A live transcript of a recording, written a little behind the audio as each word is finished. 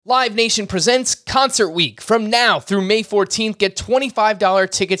Live Nation presents Concert Week. From now through May 14th, get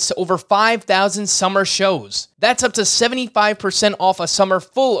 $25 tickets to over 5,000 summer shows. That's up to 75% off a summer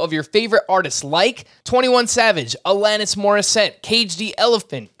full of your favorite artists like 21 Savage, Alanis Morissette, Cage the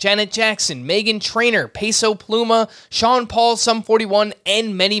Elephant, Janet Jackson, Meghan Trainor, Peso Pluma, Sean Paul, Sum 41,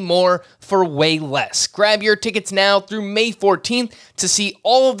 and many more for way less. Grab your tickets now through May 14th to see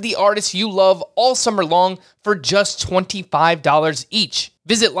all of the artists you love all summer long for just $25 each.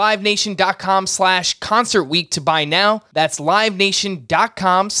 Visit livenation.com/Concert Week to buy now. That's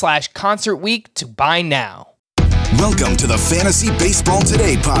livenation.com/Concert Week to buy now. Welcome to the Fantasy Baseball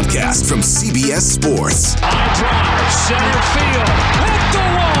Today podcast from CBS Sports. High drive, center field, hit the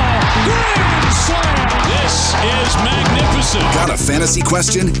wall, grand slam. This is magnificent. Got a fantasy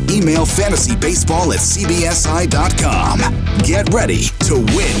question? Email fantasybaseball@cbsi.com. Get ready to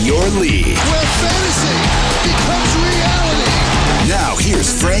win your league. Where fantasy becomes reality. Now,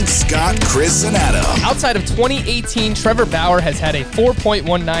 here's Frank, Scott, Chris, and Adam. Outside of 2018, Trevor Bauer has had a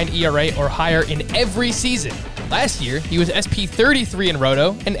 4.19 ERA or higher in every season. Last year, he was SP 33 in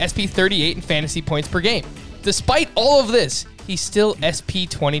Roto and SP 38 in fantasy points per game. Despite all of this, he's still SP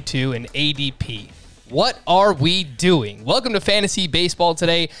 22 in ADP. What are we doing? Welcome to Fantasy Baseball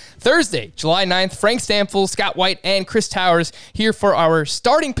Today, Thursday, July 9th. Frank Stampfl, Scott White, and Chris Towers here for our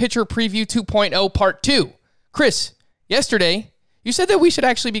Starting Pitcher Preview 2.0 Part 2. Chris, yesterday, you said that we should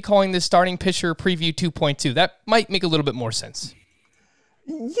actually be calling this Starting Pitcher Preview 2.2. That might make a little bit more sense.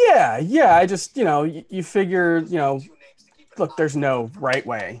 Yeah. I just, you figure, look, there's no right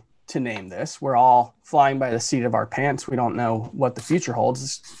way to name this. We're all flying by the seat of our pants. We don't know what the future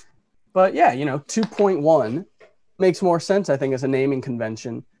holds. But yeah, 2.1 makes more sense, I think, as a naming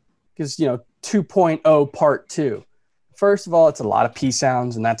convention because, 2.0 Part 2. First of all, it's a lot of P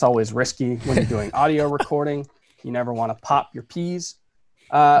sounds, and that's always risky when you're doing audio recording. You never want to pop your P's.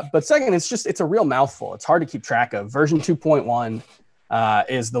 But second, it's a real mouthful. It's hard to keep track of. Version 2.1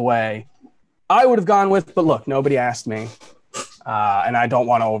 is the way I would have gone with, but look, nobody asked me, and I don't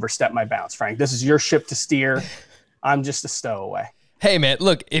want to overstep my bounds, Frank. This is your ship to steer. I'm just a stowaway. Hey, man,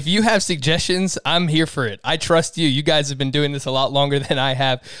 look, if you have suggestions, I'm here for it. I trust you. You guys have been doing this a lot longer than I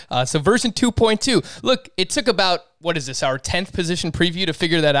have. So version 2.2. Look, it took about, our 10th position preview to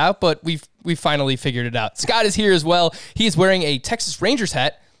figure that out, but we finally figured it out. Scott is here as well. He's wearing a Texas Rangers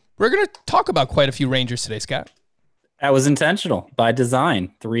hat. We're going to talk about quite a few Rangers today, Scott. That was intentional by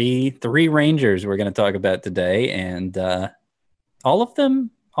design. Three Rangers we're going to talk about today, and all of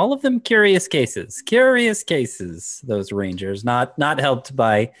them curious cases. Those Rangers, not helped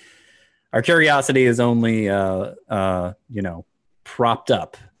by our curiosity is only propped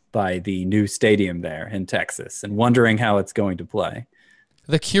up by the new stadium there in Texas and wondering how it's going to play.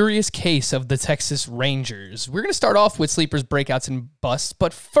 The curious case of the Texas Rangers. We're going to start off with sleepers, breakouts, and busts,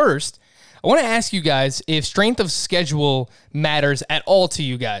 but first, I want to ask you guys if strength of schedule matters at all to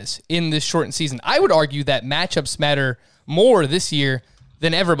you guys in this shortened season. I would argue that matchups matter more this year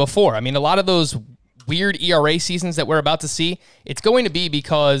than ever before. I mean, a lot of those weird ERA seasons that we're about to see, it's going to be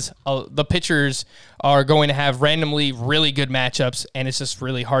because the pitchers are going to have randomly really good matchups, and it's just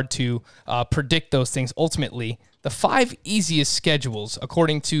really hard to predict those things. Ultimately, the 5 easiest schedules,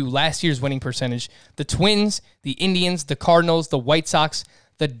 according to last year's winning percentage, the Twins, the Indians, the Cardinals, the White Sox,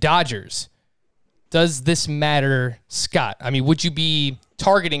 the Dodgers. Does this matter, Scott? I mean, would you be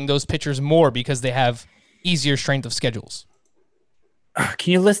targeting those pitchers more because they have easier strength of schedules?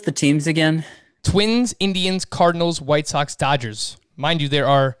 Can you list the teams again? Twins, Indians, Cardinals, White Sox, Dodgers. Mind you, there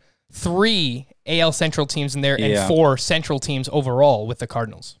are 3 AL Central teams in there and 4 Central teams overall with the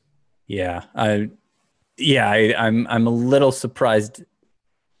Cardinals. Yeah, I'm a little surprised.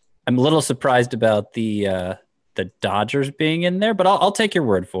 I'm a little surprised about the Dodgers being in there, but I'll take your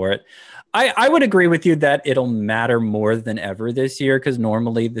word for it. I would agree with you that it'll matter more than ever this year because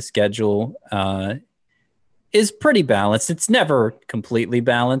normally the schedule is pretty balanced. It's never completely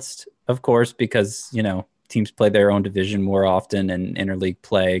balanced, of course, because, teams play their own division more often and interleague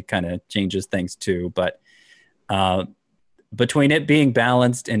play kind of changes things too. But between it being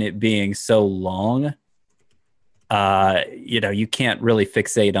balanced and it being so long, you can't really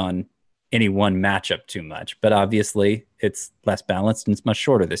fixate on any one matchup too much. But obviously it's less balanced and it's much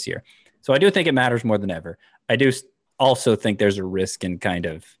shorter this year. So I do think it matters more than ever. I do also think there's a risk in kind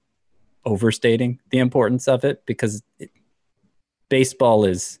of overstating the importance of it because baseball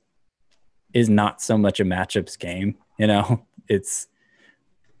is not so much a matchups game. It's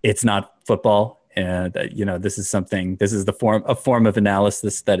not football. And this is a form of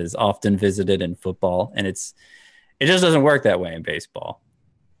analysis that is often visited in football, and it just doesn't work that way in baseball.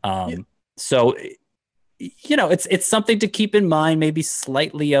 So it's something to keep in mind. Maybe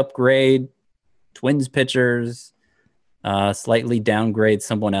slightly upgrade Twins pitchers, slightly downgrade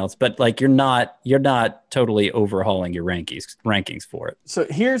someone else, but like you're not totally overhauling your rankings for it. So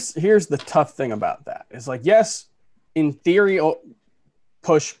here's the tough thing about that is like, yes, in theory,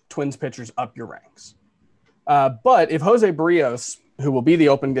 push Twins pitchers up your ranks. But if Jose Barrios, who will be the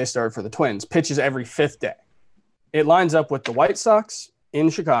opening day starter for the Twins, pitches every fifth day, it lines up with the White Sox in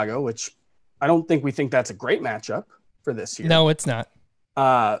Chicago, which I don't think we think that's a great matchup for this year. No, it's not.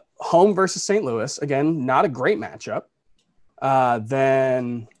 Home versus St. Louis, again, not a great matchup.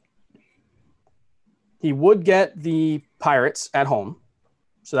 Then he would get the Pirates at home.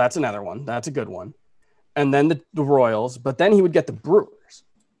 So that's another one. That's a good one. And then the Royals, but then he would get the Brewers.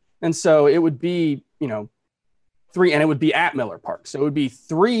 And so it would be, 3, and it would be at Miller Park. So it would be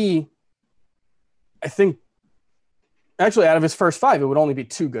 3, I think, actually out of his first 5, it would only be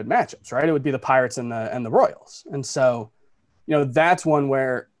 2 good matchups, right? It would be the Pirates and the Royals. And so, that's one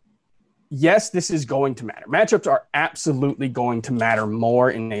where, yes, this is going to matter. Matchups are absolutely going to matter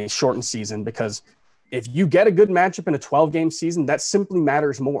more in a shortened season because if you get a good matchup in a 12-game season, that simply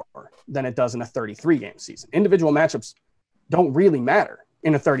matters more than it does in a 33-game season. Individual matchups don't really matter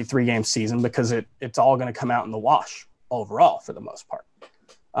in a 33-game season because it's all going to come out in the wash overall for the most part.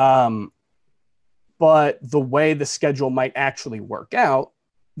 But the way the schedule might actually work out,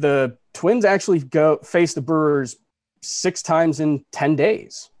 the Twins actually face the Brewers 6 times in 10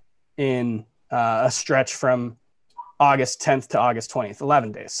 days in a stretch from August 10th to August 20th,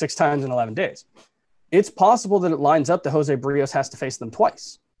 11 days, 6 times in 11 days. It's possible that it lines up that Jose Barrios has to face them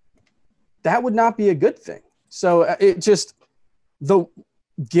twice. That would not be a good thing. So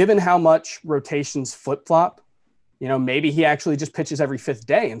given how much rotations flip-flop, maybe he actually just pitches every 5th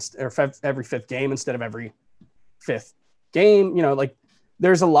day or every 5th game instead of every 5th game.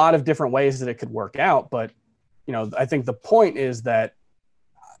 There's a lot of different ways that it could work out. But, I think the point is that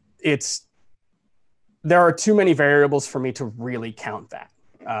there are too many variables for me to really count that.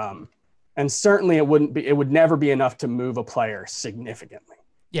 And certainly it would never be enough to move a player significantly.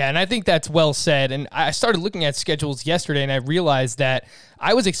 Yeah, and I think that's well said. And I started looking at schedules yesterday, and I realized that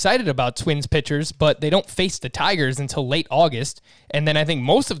I was excited about Twins pitchers, but they don't face the Tigers until late August. And then I think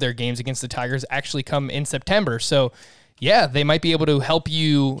most of their games against the Tigers actually come in September. So, yeah, they might be able to help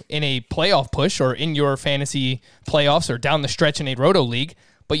you in a playoff push or in your fantasy playoffs or down the stretch in a roto league.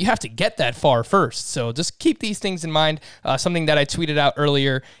 But you have to get that far first. So just keep these things in mind. Something that I tweeted out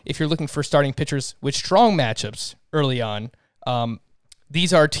earlier, if you're looking for starting pitchers with strong matchups early on,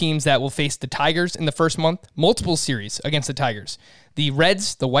 these are teams that will face the Tigers in the first month, multiple series against the Tigers. The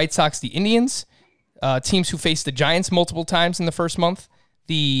Reds, the White Sox, the Indians, teams who face the Giants multiple times in the first month,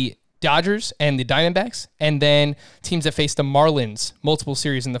 the Dodgers and the Diamondbacks, and then teams that face the Marlins multiple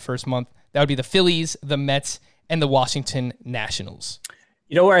series in the first month. That would be the Phillies, the Mets, and the Washington Nationals.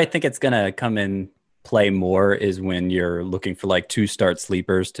 Where I think it's going to come in play more is when you're looking for like 2-start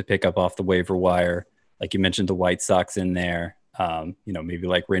sleepers to pick up off the waiver wire. Like you mentioned the White Sox in there. Maybe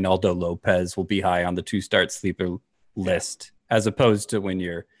like Reynaldo Lopez will be high on the 2-start sleeper list, as opposed to when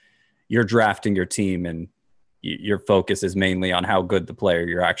you're drafting your team and your focus is mainly on how good the player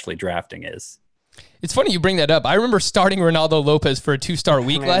you're actually drafting is. It's funny you bring that up. I remember starting Reynaldo Lopez for a 2-start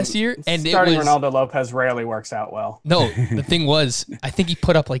week last year, and starting Reynaldo Lopez rarely works out well. No, the thing was, I think he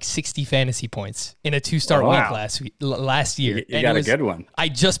put up like 60 fantasy points in a 2-start week last year. You got a good one. I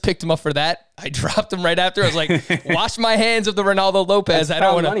just picked him up for that. I dropped him right after. I was like, wash my hands of the Reynaldo Lopez. That's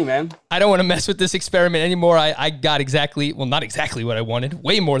found money, man. I don't want to mess with this experiment anymore. I got not exactly what I wanted,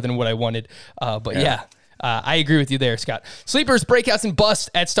 way more than what I wanted. But yeah. I agree with you there, Scott. Sleepers, breakouts, and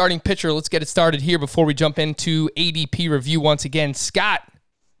busts at starting pitcher. Let's get it started here before we jump into ADP review once again. Scott,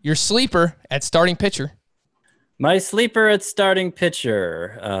 your sleeper at starting pitcher. My sleeper at starting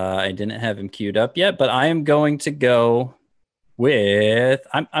pitcher. I didn't have him queued up yet, but I am going to go with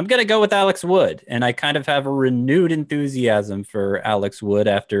I'm going to go with Alex Wood, and I kind of have a renewed enthusiasm for Alex Wood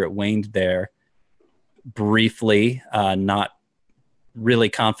after it waned there briefly. Not really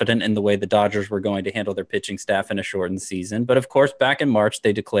confident in the way the Dodgers were going to handle their pitching staff in a shortened season. But of course, back in March,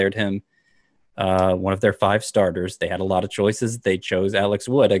 they declared him one of their 5 starters. They had a lot of choices. They chose Alex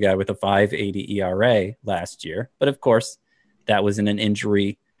Wood, a guy with a 5.80 ERA last year. But of course, that was in an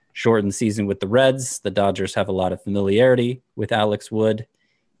injury shortened season with the Reds. The Dodgers have a lot of familiarity with Alex Wood,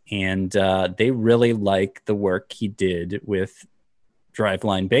 and they really like the work he did with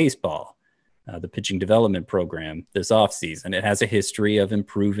Driveline Baseball. The pitching development program this offseason. It has a history of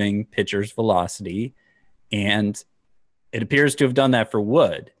improving pitchers' velocity, and it appears to have done that for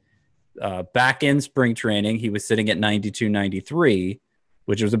Wood. Back in spring training, he was sitting at 92, 93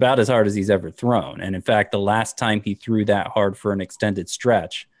 which was about as hard as he's ever thrown. And in fact, the last time he threw that hard for an extended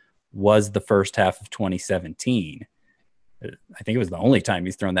stretch was the first half of 2017. I think it was the only time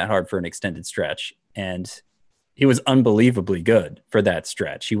he's thrown that hard for an extended stretch. And he was unbelievably good for that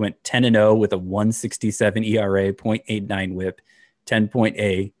stretch. He went 10-0 with a 1.67 ERA, 0.89 whip,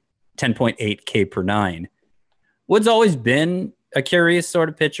 10.8 K per nine. Wood's always been a curious sort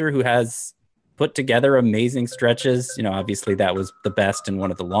of pitcher who has put together amazing stretches. Obviously that was the best and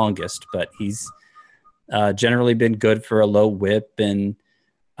one of the longest, but he's generally been good for a low whip and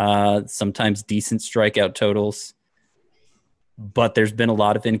sometimes decent strikeout totals. But there's been a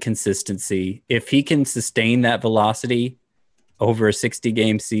lot of inconsistency. If he can sustain that velocity over a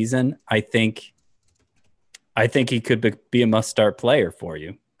 60-game season, I think he could be a must-start player for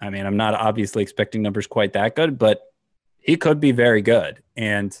you. I mean, I'm not obviously expecting numbers quite that good, but he could be very good.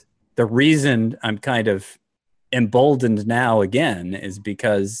 And the reason I'm kind of emboldened now again is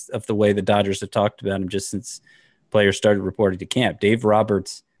because of the way the Dodgers have talked about him just since players started reporting to camp. Dave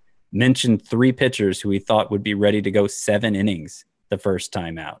Roberts mentioned 3 pitchers who he thought would be ready to go 7 innings the first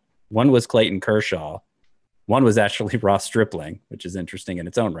time out. One was Clayton Kershaw. One was actually Ross Stripling, which is interesting in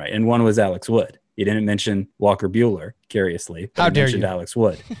its own right. And one was Alex Wood. He didn't mention Walker Buehler, curiously. How dare you? Alex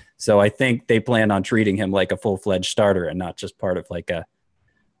Wood. So I think they plan on treating him like a full-fledged starter and not just part of like a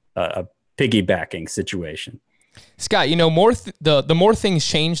piggybacking situation. Scott, the more things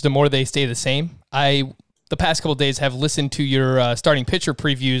change, the more they stay the same. The past couple of days have listened to your starting pitcher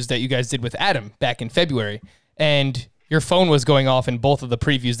previews that you guys did with Adam back in February, and your phone was going off in both of the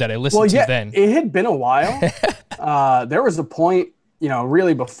previews that I listened to then. It had been a while. There was a point,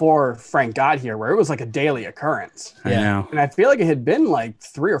 really before Frank got here where it was like a daily occurrence. I know. And I feel like it had been like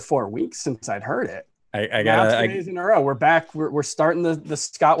 3 or 4 weeks since I'd heard it. I got 2 days in a row. We're back. We're starting the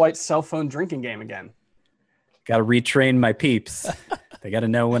Scott White cell phone drinking game again. Got to retrain my peeps. They got to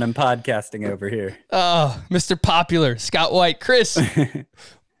know when I'm podcasting over here. Oh, Mr. Popular, Scott White. Chris,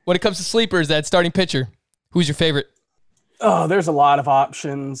 when it comes to sleepers, that starting pitcher, who's your favorite? Oh, there's a lot of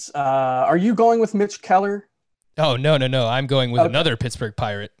options. Are you going with Mitch Keller? Oh, no. I'm going with another Pittsburgh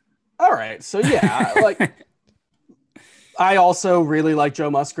Pirate. All right. So, yeah, I also really like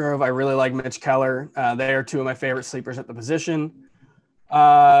Joe Musgrove. I really like Mitch Keller. They are 2 of my favorite sleepers at the position.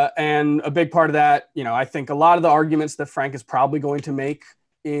 And a big part of that, I think a lot of the arguments that Frank is probably going to make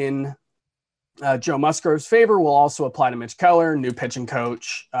in Joe Musgrove's favor will also apply to Mitch Keller, new pitching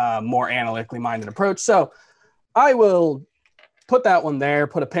coach, more analytically minded approach. So I will put that one there,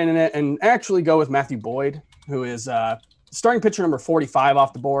 put a pin in it, and actually go with Matthew Boyd, who is starting pitcher number 45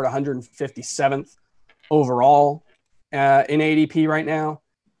 off the board, 157th overall in ADP right now.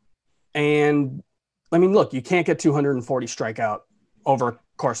 And I mean, look, you can't get 240 strikeout over a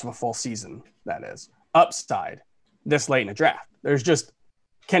course of a full season, that is. Upside this late in the draft. There's just,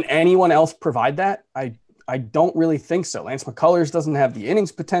 can anyone else provide that? I don't really think so. Lance McCullers doesn't have the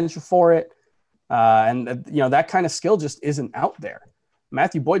innings potential for it. That kind of skill just isn't out there.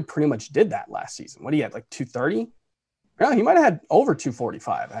 Matthew Boyd pretty much did that last season. What do you had, like 230? No, he might have had over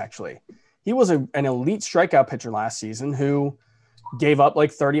 245, actually. He was an elite strikeout pitcher last season who gave up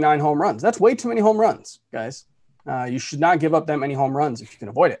like 39 home runs. That's way too many home runs, guys. You should not give up that many home runs if you can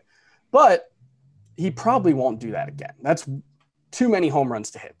avoid it. But he probably won't do that again. That's too many home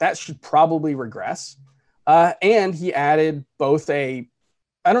runs to hit. That should probably regress. And he added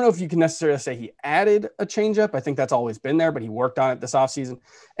I don't know if you can necessarily say he added a changeup. I think that's always been there, but he worked on it this offseason.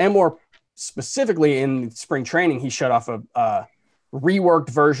 And more specifically in spring training, he shut off a reworked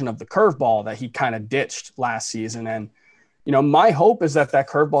version of the curveball that he kind of ditched last season. And my hope is that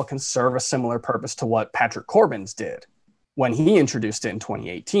curveball can serve a similar purpose to what Patrick Corbin's did when he introduced it in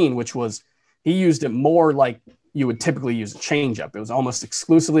 2018, which was he used it more like you would typically use a changeup. It was almost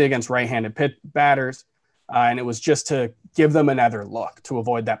exclusively against right-handed batters, and it was just to give them another look to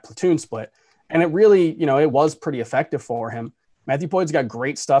avoid that platoon split. And it really, it was pretty effective for him. Matthew Boyd's got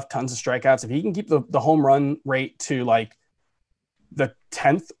great stuff, tons of strikeouts. If he can keep the home run rate to like the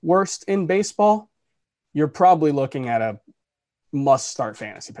 10th worst in baseball, you're probably looking at a must-start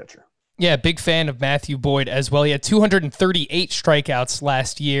fantasy pitcher. Yeah, big fan of Matthew Boyd as well. He had 238 strikeouts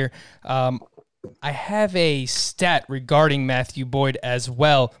last year. I have a stat regarding Matthew Boyd as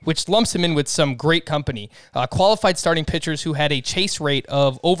well, which lumps him in with some great company. Qualified starting pitchers who had a chase rate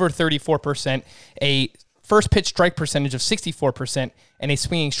of over 34%, a first pitch strike percentage of 64%, and a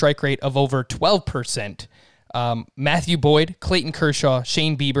swinging strike rate of over 12%. Matthew Boyd, Clayton Kershaw,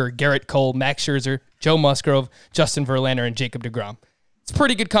 Shane Bieber, Garrett Cole, Max Scherzer, Joe Musgrove, Justin Verlander, and Jacob deGrom. It's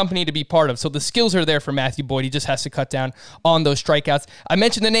pretty good company to be part of. So the skills are there for Matthew Boyd. He just has to cut down on those strikeouts. I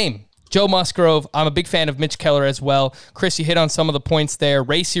mentioned the name, Joe Musgrove, I'm a big fan of Mitch Keller as well. Chris, you hit on some of the points there.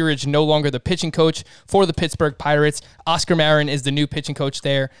 Ray Searage no longer the pitching coach for the Pittsburgh Pirates. Oscar Marin is the new pitching coach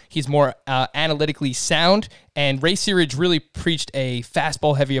there. He's more analytically sound, and Ray Searage really preached a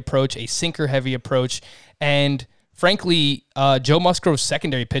fastball-heavy approach, a sinker-heavy approach, and frankly, Joe Musgrove's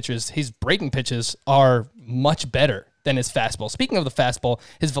secondary pitches, his breaking pitches are much better than his fastball. Speaking of the fastball,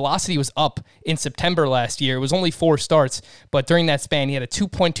 his velocity was up in September last year. It was only 4 starts, but during that span, he had a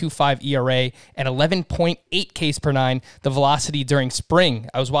 2.25 ERA and 11.8 Ks per nine. The velocity during spring,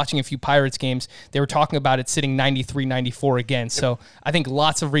 I was watching a few Pirates games. They were talking about it sitting 93, 94 again. So I think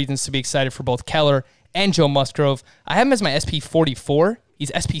lots of reasons to be excited for both Keller and Joe Musgrove. I have him as my SP 44.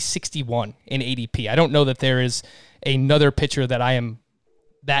 He's SP 61 in ADP. I don't know that there is another pitcher that I am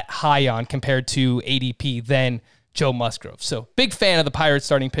that high on compared to ADP than Joe Musgrove. So big fan of the Pirates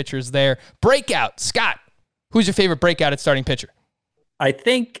starting pitchers there. Breakout, Scott, who's your favorite breakout at starting pitcher? I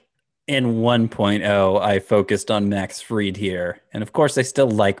think in 1.0, I focused on Max Fried here. And of course, I still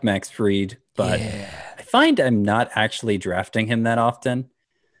like Max Fried, but I find I'm not actually drafting him that often.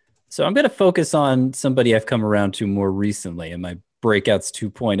 So I'm going to focus on somebody I've come around to more recently in my Breakouts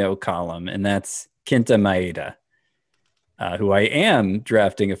 2.0 column, and that's Kenta Maeda, who I am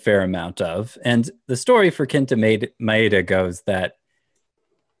drafting a fair amount of. And the story for Kenta Maeda goes that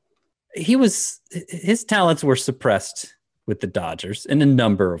his talents were suppressed with the Dodgers in a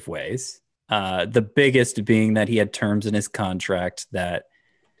number of ways. The biggest being that he had terms in his contract that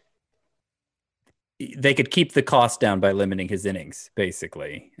they could keep the cost down by limiting his innings,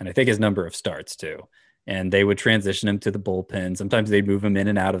 basically. And I think his number of starts too. And they would transition him to the bullpen. Sometimes they'd move him in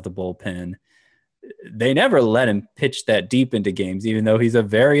and out of the bullpen. They never let him pitch that deep into games, even though he's a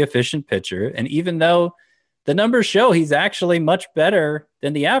very efficient pitcher. And even though the numbers show he's actually much better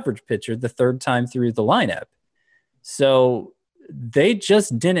than the average pitcher the third time through the lineup. So they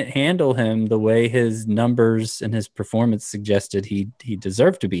just didn't handle him the way his numbers and his performance suggested he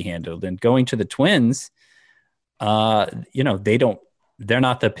deserved to be handled. And going to the Twins, they're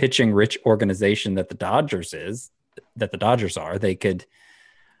not the pitching rich organization that the Dodgers are.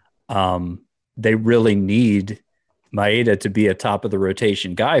 They really need Maeda to be a top of the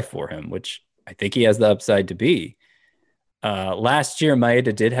rotation guy for him, which I think he has the upside to be. Last year,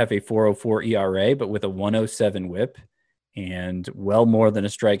 Maeda did have a 4.04 ERA, but with a 1.07 WHIP and well more than a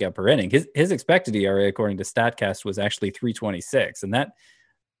strikeout per inning. His expected ERA, according to StatCast, was actually 3.26, and that,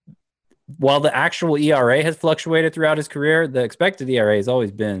 while the actual ERA has fluctuated throughout his career, the expected ERA has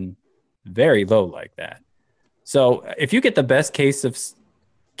always been very low like that. So if you get the best case of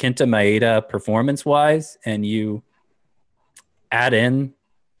Kenta Maeda performance-wise and you add in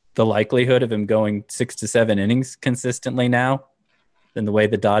the likelihood of him going 6 to 7 innings consistently now than the way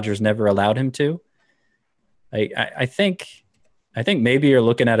the Dodgers never allowed him to, I think maybe you're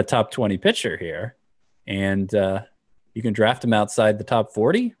looking at a top 20 pitcher here, and you can draft him outside the top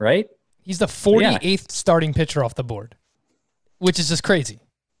 40, right? He's the 48th starting pitcher off the board, which is just crazy.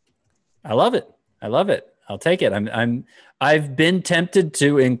 I love it. I'll take it. I've been tempted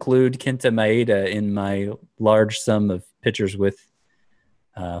to include Kenta Maeda in my large sum of pitchers with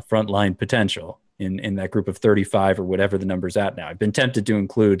frontline potential in that group of 35 or whatever the number's at now. I've been tempted to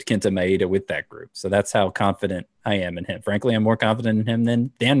include Kenta Maeda with that group. So that's how confident I am in him. Frankly, I'm more confident in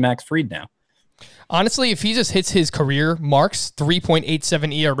him than Max Fried now. Honestly, if he just hits his career marks,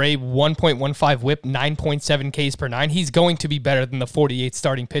 3.87 ERA, 1.15 WHIP, 9.7 Ks per nine, he's going to be better than the 48th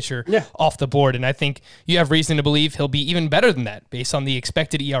starting pitcher off the board. And I think you have reason to believe he'll be even better than that based on the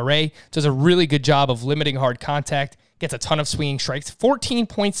expected ERA. Does a really good job of limiting hard contact, gets a ton of swinging strikes.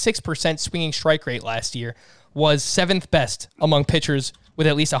 14.6% swinging strike rate last year, was 7th best among pitchers with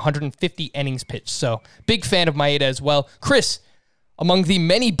at least 150 innings pitched. So big fan of Maeda as well. Chris, among the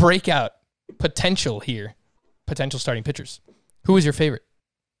many breakout potential starting pitchers, who is your favorite?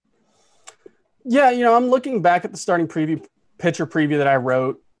 Yeah, I'm looking back at the starting pitcher preview that I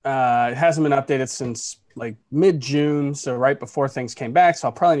wrote. It hasn't been updated since like mid-June, so right before things came back, so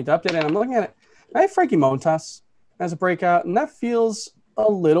I'll probably need to update it. I'm looking at it. I have Frankie Montas as a breakout, and that feels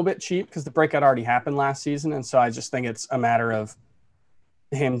a little bit cheap because the breakout already happened last season, and so I just think it's a matter of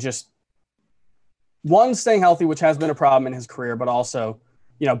him just, one, staying healthy, which has been a problem in his career, but also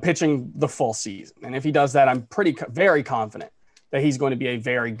pitching the full season. And if he does that, I'm very confident that he's going to be a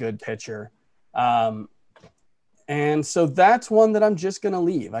very good pitcher. And so that's one that I'm just going to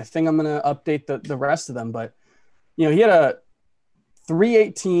leave. I think I'm going to update the rest of them. But, he had a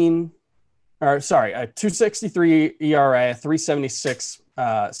 2.63 ERA, a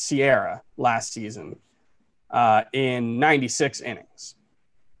 3.76 Sierra last season in 96 innings.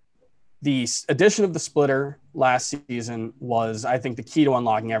 The addition of the splitter last season was, I think, the key to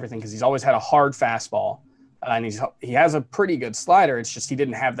unlocking everything, because he's always had a hard fastball, and he has a pretty good slider. It's just he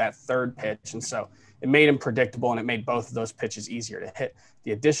didn't have that third pitch, and so it made him predictable, and it made both of those pitches easier to hit.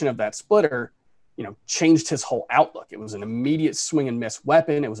 The addition of that splitter, changed his whole outlook. It was an immediate swing and miss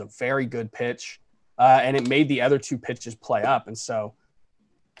weapon. It was a very good pitch, and it made the other two pitches play up. And so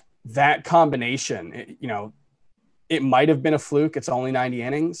that combination, it might have been a fluke. It's only 90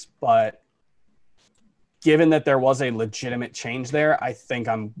 innings, but given that there was a legitimate change there, I think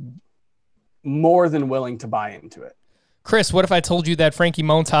I'm more than willing to buy into it. Chris, what if I told you that Frankie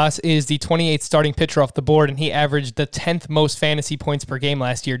Montas is the 28th starting pitcher off the board, and he averaged the 10th most fantasy points per game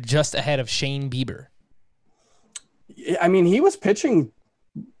last year, just ahead of Shane Bieber? I mean, he was pitching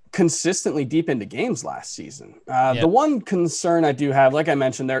consistently deep into games last season. The one concern I do have, like I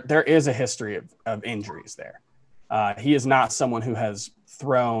mentioned, there is a history of injuries there. He is not someone who has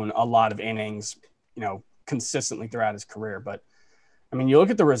thrown a lot of innings, consistently throughout his career. But, I mean, you look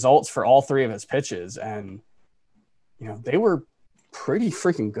at the results for all three of his pitches, and they were pretty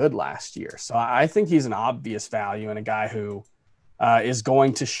freaking good last year. So I think he's an obvious value and a guy who is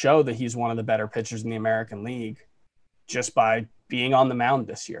going to show that he's one of the better pitchers in the American League just by being on the mound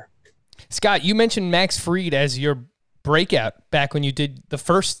this year. Scott, you mentioned Max Fried as your breakout back when you did the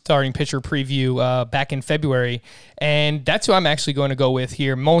first starting pitcher preview back in February, and that's who I'm actually going to go with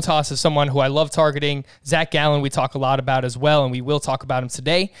here. Montas is someone who I love targeting. Zach Gallen we talk a lot about as well, and we will talk about him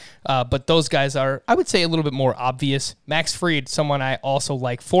today, but those guys are, I would say, a little bit more obvious. Max Fried, someone I also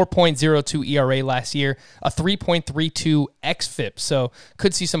like. 4.02 ERA last year, a 3.32 xFIP, so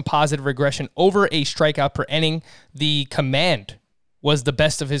could see some positive regression over a strikeout per inning. The command was the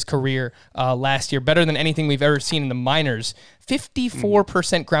best of his career last year, better than anything we've ever seen in the minors.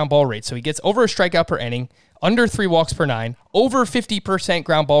 54% ground ball rate, so he gets over a strikeout per inning, under 3 walks per 9, over 50%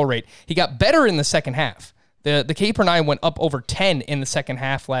 ground ball rate. He got better in the second half. The K per 9 went up over 10 in the second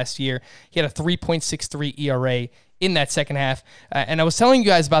half last year. He had a 3.63 ERA in that second half. And I was telling you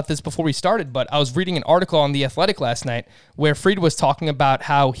guys about this before we started, but I was reading an article on The Athletic last night where Fried was talking about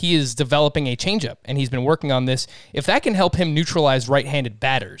how he is developing a changeup, and he's been working on this. If that can help him neutralize right-handed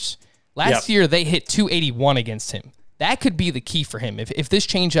batters. Last year, they hit 281 against him. That could be the key for him. If this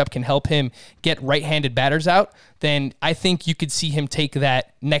changeup can help him get right-handed batters out, then I think you could see him take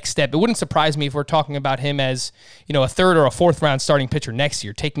that next step. It wouldn't surprise me if we're talking about him as, a third or a fourth round starting pitcher next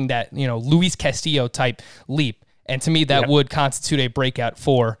year, taking that, Luis Castillo type leap. And to me, that would constitute a breakout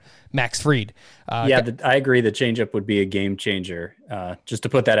for Max Fried. I agree. The changeup would be a game changer. Just to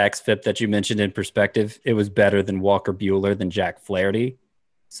put that xFIP that you mentioned in perspective, it was better than Walker Buehler, than Jack Flaherty.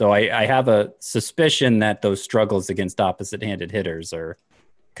 So I have a suspicion that those struggles against opposite-handed hitters are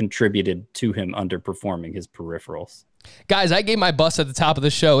contributed to him underperforming his peripherals. Guys, I gave my bust at the top of the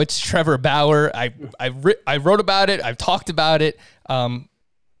show. It's Trevor Bauer. I wrote about it. I've talked about it.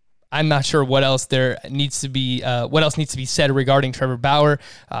 I'm not sure what else needs to be said regarding Trevor Bauer.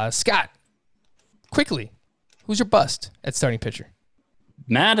 Scott, quickly, who's your bust at starting pitcher?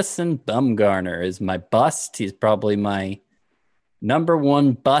 Madison Bumgarner is my bust. He's probably my number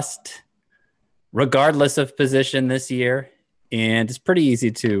one bust, regardless of position this year. And it's pretty easy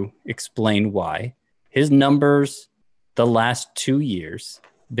to explain why. His numbers the last 2 years,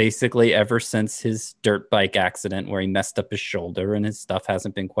 basically ever since his dirt bike accident where he messed up his shoulder and his stuff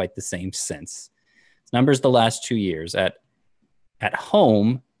hasn't been quite the same since. His numbers the last 2 years at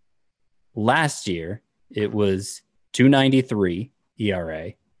home last year, it was 2.93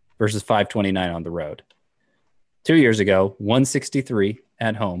 ERA versus 5.29 on the road. 2 years ago, 1.63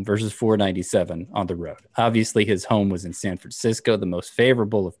 at home versus 4.97 on the road. Obviously, his home was in San Francisco, the most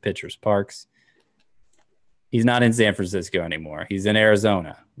favorable of pitchers' parks. He's not in San Francisco anymore. He's in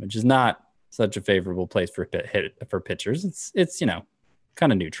Arizona, which is not such a favorable place for pitchers. It's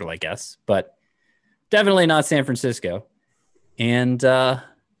kind of neutral, I guess, but definitely not San Francisco. And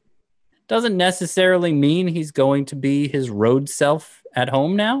doesn't necessarily mean he's going to be his road self at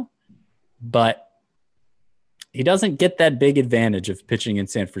home now, but he doesn't get that big advantage of pitching in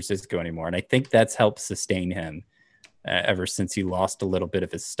San Francisco anymore. And I think that's helped sustain him ever since he lost a little bit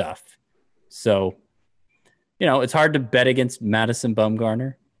of his stuff. So, it's hard to bet against Madison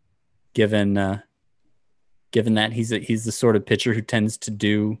Bumgarner, given that he's the sort of pitcher who tends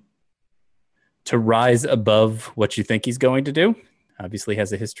to rise above what you think he's going to do. Obviously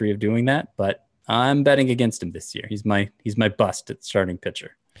has a history of doing that, but I'm betting against him this year. He's my bust at starting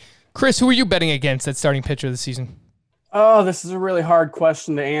pitcher. Chris, who are you betting against at starting pitcher this season? Oh, this is a really hard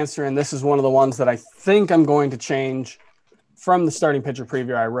question to answer, and this is one of the ones that I think I'm going to change from the starting pitcher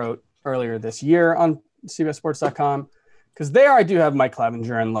preview I wrote earlier this year on CBSSports.com. because there I do have Mike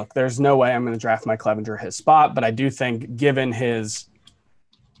Clevenger, and look, there's no way I'm going to draft Mike Clevenger his spot, but I do think given his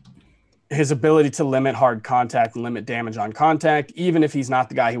ability to limit hard contact and limit damage on contact, even if he's not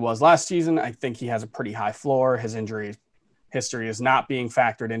the guy he was last season, I think he has a pretty high floor. His injury history is not being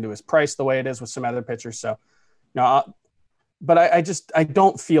factored into his price the way it is with some other pitchers. So, but I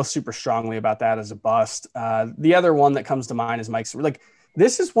don't feel super strongly about that as a bust. The other one that comes to mind is Mike. Like,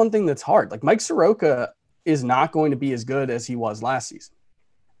 this is one thing that's hard. Like, Mike Soroka is not going to be as good as he was last season.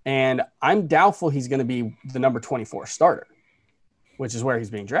 And I'm doubtful he's going to be the number 24 starter, which is where he's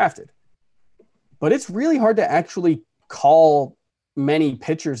being drafted. But it's really hard to actually call many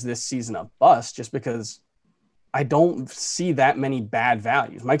pitchers this season a bust just because I don't see that many bad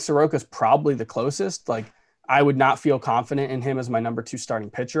values. Mike Soroka's probably the closest. Like, I would not feel confident in him as my number 2 starting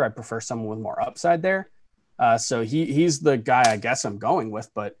pitcher. I prefer someone with more upside there. So he's the guy I guess I'm going with,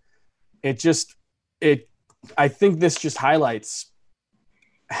 but I think this just highlights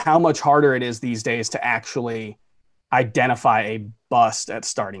how much harder it is these days to actually identify a bust at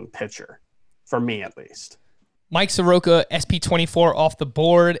starting pitcher. For me, at least. Mike Soroka, SP24 off the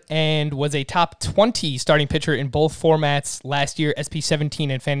board, and was a top 20 starting pitcher in both formats last year,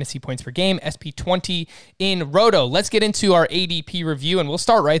 SP17 in fantasy points per game, SP20 in Roto. Let's get into our ADP review, and we'll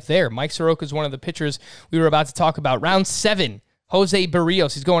start right there. Mike Soroka is one of the pitchers we were about to talk about. Round 7, Jose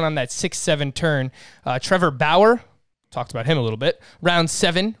Barrios. He's going on that 6-7 turn. Trevor Bauer, talked about him a little bit. Round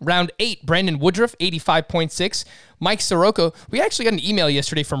 7. Round 8, Brandon Woodruff, 85.6. Mike Soroka. We actually got an email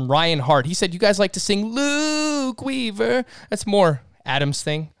yesterday from Ryan Hart. He said, you guys like to sing Luke Weaver. That's more Adam's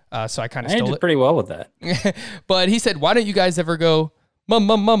thing, so I kind of stole it. I did pretty well with that. But he said, why don't you guys ever go,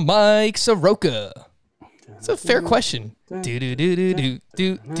 Mike Soroka? It's a fair question. Do.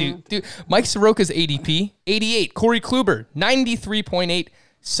 Mike Soroka's ADP, 88. Corey Kluber, 93.8.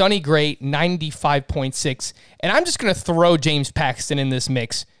 Sonny Gray, 95.6. And I'm just going to throw James Paxton in this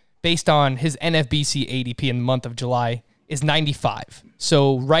mix based on his NFBC ADP in the month of July is 95.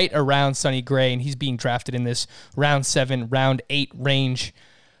 So right around Sonny Gray, and he's being drafted in this round 7, round 8 range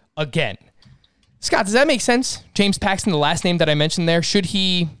again. Scott, does that make sense? James Paxton, the last name that I mentioned there, should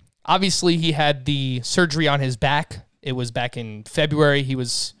he, obviously he had the surgery on his back. It was back in February. He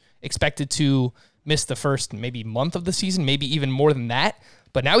was expected to miss the first maybe month of the season, maybe even more than that.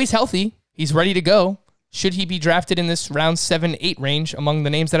 But now he's healthy. He's ready to go. Should he be drafted in this round 7-8 range among the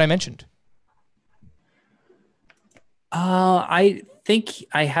names that I mentioned? I think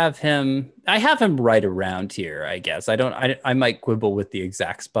I have him right around here, I guess. I might quibble with the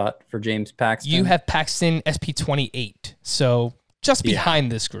exact spot for James Paxton. You have Paxton SP28, so just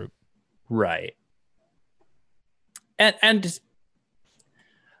behind this group. Right. And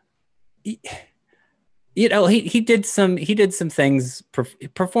you know, he did some things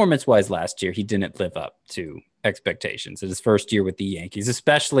performance wise last year. He didn't live up to expectations in his first year with the Yankees,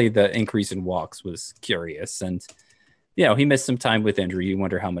 especially the increase in walks was curious. And, you know, he missed some time with injury. You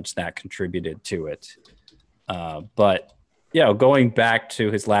wonder how much that contributed to it. But, you know, going back to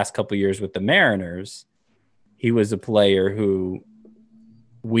his last couple of years with the Mariners, he was a player who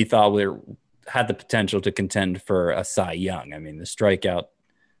we thought had the potential to contend for a Cy Young. I mean, the strikeout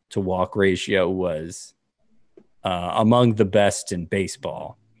to walk ratio was among the best in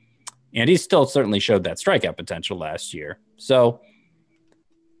baseball. And he still certainly showed that strikeout potential last year. So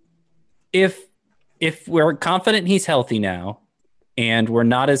if we're confident he's healthy now and we're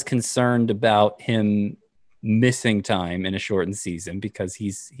not as concerned about him missing time in a shortened season because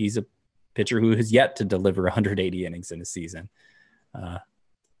he's a pitcher who has yet to deliver 180 innings in a season,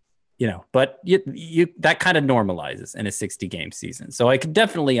 you know, but you that kind of normalizes in a 60-game season. So I could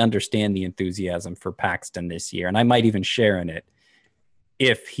definitely understand the enthusiasm for Paxton this year, and I might even share in it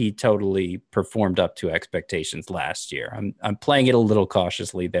if he totally performed up to expectations last year. I'm playing it a little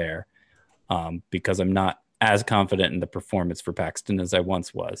cautiously there because I'm not as confident in the performance for Paxton as I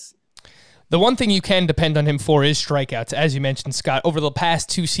once was. The one thing you can depend on him for is strikeouts. As you mentioned, Scott, over the past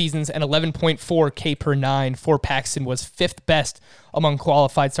 2 seasons, an 11.4 K per 9 for Paxton was 5th best among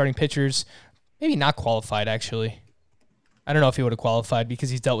qualified starting pitchers. Maybe not qualified, actually. I don't know if he would have qualified because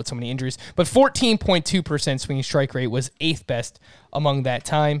he's dealt with so many injuries. But 14.2% swinging strike rate was 8th best among that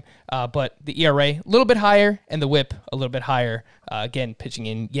time. But the ERA, a little bit higher, and the whip, a little bit higher. Again, pitching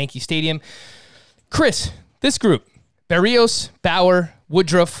in Yankee Stadium. Chris, this group, Barrios, Bauer,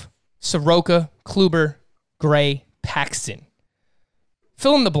 Woodruff, Soroka, Kluber, Gray, Paxton.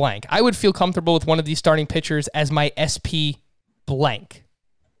 Fill in the blank. I would feel comfortable with one of these starting pitchers as my SP blank.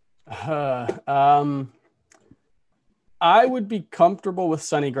 I would be comfortable with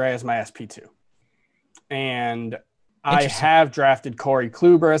Sonny Gray as my SP2. And I have drafted Corey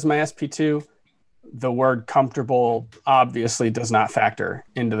Kluber as my SP2. the word comfortable obviously does not factor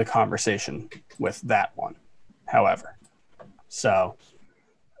into the conversation with that one, however. So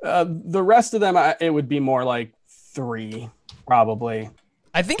the rest of them, it would be more like 3, probably.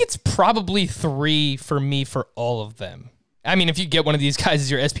 I think it's probably 3 for me for all of them. I mean, if you get one of these guys as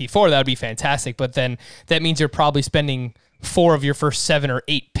your SP4, that would be fantastic, but then that means you're probably spending 4 of your first 7 or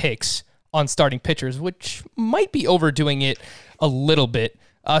 8 picks on starting pitchers, which might be overdoing it a little bit.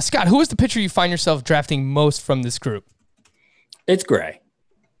 Scott, who is the pitcher you find yourself drafting most from this group? It's Gray.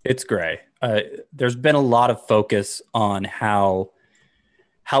 There's been a lot of focus on how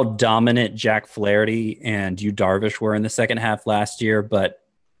dominant Jack Flaherty and Yu Darvish were in the second half last year, but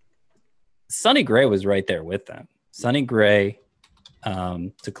Sonny Gray was right there with them. Sonny Gray,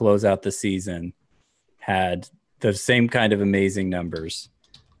 to close out the season, had the same kind of amazing numbers.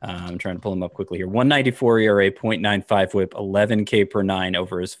 I'm trying to pull him up quickly here. 194 ERA, 0.95 whip, 11 K per 9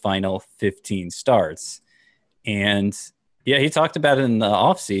 over his final 15 starts. And yeah, he talked about it in the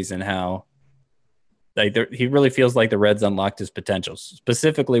offseason, how he really feels like the Reds unlocked his potential,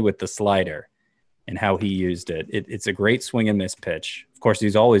 specifically with the slider and how he used it. It's a great swing and miss pitch. Of course,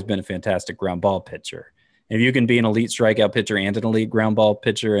 he's always been a fantastic ground ball pitcher. If you can be an elite strikeout pitcher and an elite ground ball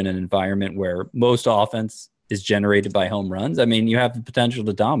pitcher in an environment where most offense is generated by home runs, I mean, you have the potential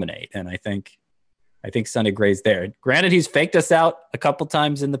to dominate. And I think Sonny Gray's there. Granted, he's faked us out a couple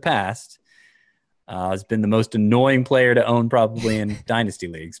times in the past. Has been the most annoying player to own probably in dynasty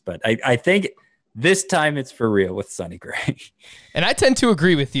leagues, but I think this time it's for real with Sonny Gray. And I tend to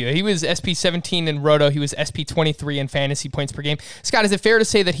agree with you. He was SP17 in Roto. He was SP23 in fantasy points per game. Scott, is it fair to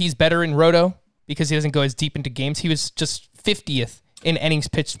say that he's better in Roto because he doesn't go as deep into games? He was just 50th in innings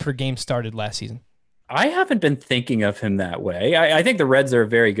pitched per game started last season. I haven't been thinking of him that way. I think the Reds are a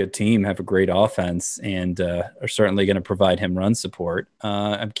very good team, have a great offense, and are certainly going to provide him run support.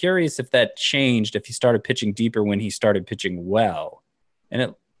 I'm curious if that changed, if he started pitching deeper when he started pitching well. And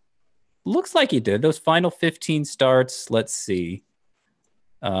it looks like he did. Those final 15 starts, let's see.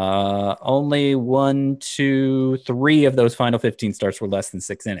 Only 1, 2, 3 of those final 15 starts were less than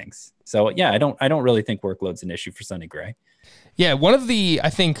 6 innings. So yeah, I don't really think workload's an issue for Sonny Gray. Yeah, one of the, I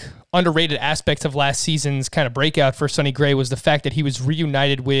think, underrated aspects of last season's kind of breakout for Sonny Gray was the fact that he was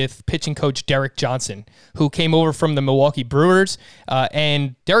reunited with pitching coach Derek Johnson, who came over from the Milwaukee Brewers.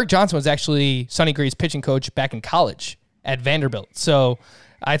 And Derek Johnson was actually Sonny Gray's pitching coach back in college at Vanderbilt. So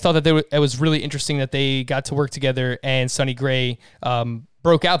I thought that it was really interesting that they got to work together, and Sonny Gray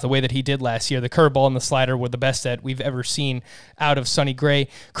broke out the way that he did last year. The curveball and the slider were the best that we've ever seen out of Sonny Gray.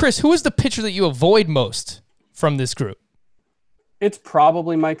 Chris, who is the pitcher that you avoid most from this group? It's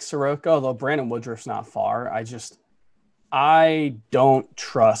probably Mike Soroka, although Brandon Woodruff's not far. I don't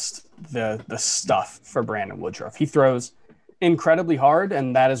trust the stuff for Brandon Woodruff. He throws incredibly hard,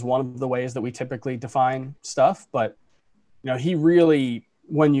 and that is one of the ways that we typically define stuff. But, he really,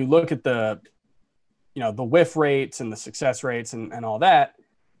 when you look at the whiff rates and the success rates and all that,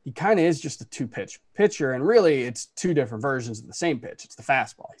 he kind of is just a 2-pitch pitcher. And really, it's 2 different versions of the same pitch. It's the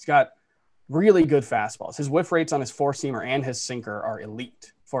fastball. He's got really good fastballs. His whiff rates on his 4-seamer and his sinker are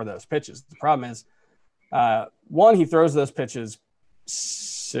elite for those pitches. The problem is, one, he throws those pitches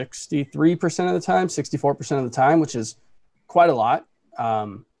 63% of the time, 64% of the time, which is quite a lot.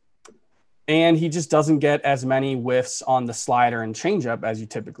 And he just doesn't get as many whiffs on the slider and changeup as you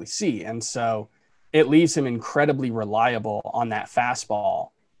typically see. And so it leaves him incredibly reliable on that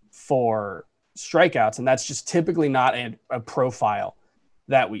fastball for strikeouts. And that's just typically not a profile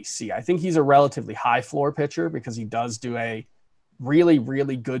that we see. I think he's a relatively high floor pitcher because he does do a really,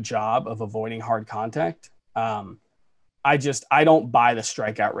 really good job of avoiding hard contact. I don't buy the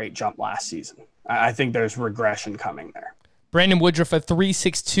strikeout rate jump last season. I think there's regression coming there. Brandon Woodruff, a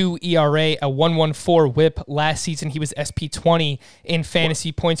 3.62 ERA, a 1.14 whip. Last season, he was SP20 in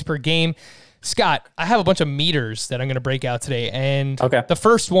fantasy points per game. Scott, I have a bunch of meters that I'm going to break out today, and The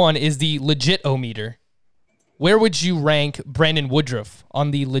first one is the Legit-O-meter. Where would you rank Brandon Woodruff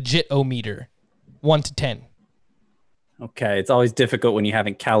on the Legit-O-meter, 1 to 10? Okay, it's always difficult when you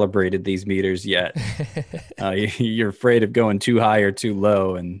haven't calibrated these meters yet. You're afraid of going too high or too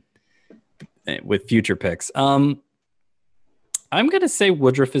low, and with future picks. I'm going to say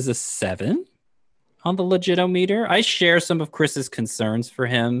Woodruff is a 7 on the Legit-O-meter. I share some of Chris's concerns for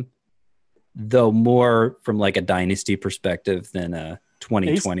him, though more from like a dynasty perspective than a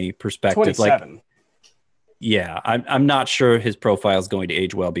 2020 perspective. 27. Yeah, I'm not sure his profile is going to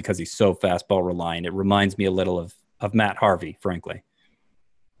age well because he's so fastball reliant. It reminds me a little of Matt Harvey, frankly.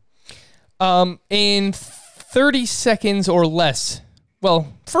 In 30 seconds or less.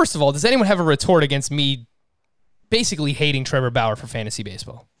 Well, first of all, does anyone have a retort against me basically hating Trevor Bauer for fantasy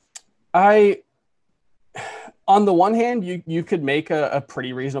baseball? I on the one hand, you could make a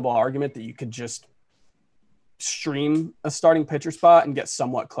pretty reasonable argument that you could just stream a starting pitcher spot and get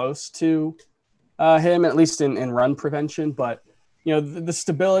somewhat close to him, at least in run prevention. But, the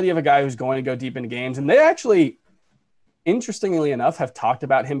stability of a guy who's going to go deep into games, and they actually, interestingly enough, have talked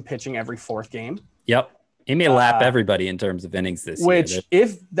about him pitching every fourth game. Yep. He may lap everybody in terms of innings this year. Which,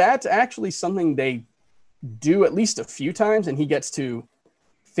 if that's actually something they do at least a few times and he gets to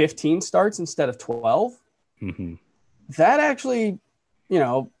 15 starts instead of 12, that actually,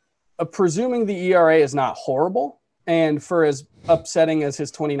 presuming the ERA is not horrible, and for as upsetting as his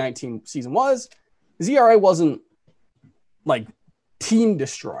 2019 season was, his ERA wasn't like team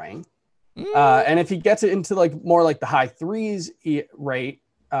destroying. And if he gets it into more like the high threes rate,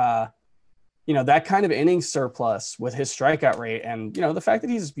 that kind of inning surplus with his strikeout rate and, the fact that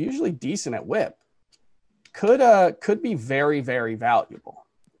he's usually decent at whip could be very, very valuable.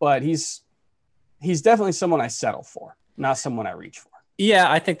 But he's definitely someone I settle for, not someone I reach for.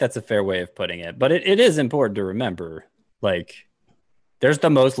 Yeah, I think that's a fair way of putting it. But it is important to remember, there's the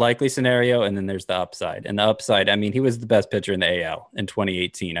most likely scenario and then there's the upside. And the upside, I mean, he was the best pitcher in the AL in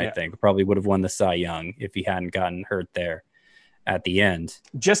 2018, I think. Probably would have won the Cy Young if he hadn't gotten hurt there at the end.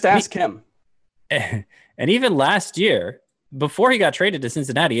 Just ask him. And even last year, before he got traded to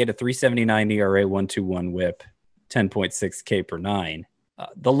Cincinnati, he had a 3.79 ERA, 1.21 WHIP, 10.6 K per nine.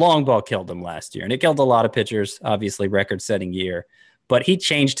 The long ball killed him last year, and it killed a lot of pitchers. Obviously, record-setting year, but he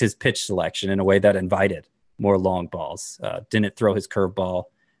changed his pitch selection in a way that invited more long balls. Didn't throw his curveball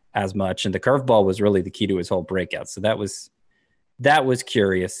as much, and the curveball was really the key to his whole breakout. So that was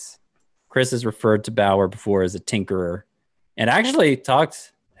curious. Chris has referred to Bauer before as a tinkerer, and actually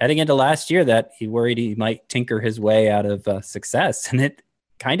talked heading into last year that he worried he might tinker his way out of success. And it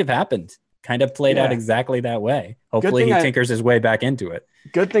kind of happened, kind of played out exactly that way. Hopefully he tinkers his way back into it.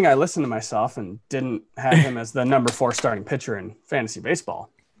 Good thing I listened to myself and didn't have him as the number 4 starting pitcher in fantasy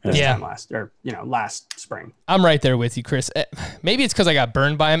baseball this time last spring. I'm right there with you, Chris. Maybe it's because I got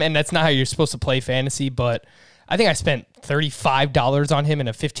burned by him, and that's not how you're supposed to play fantasy, but I think I spent $35 on him in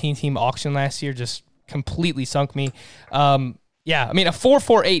a 15-team auction last year. Just completely sunk me. Yeah, I mean, a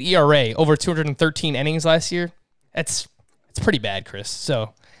 4.48 ERA over 213 innings last year, it's pretty bad, Chris.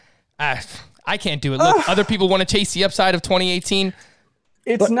 So I can't do it. Look, other people want to chase the upside of 2018.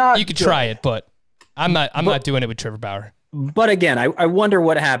 You could try it, but I'm not doing it with Trevor Bauer. But again, I wonder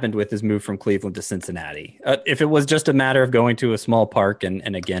what happened with his move from Cleveland to Cincinnati. If it was just a matter of going to a small park,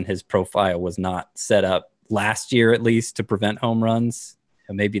 and again, his profile was not set up last year, at least, to prevent home runs,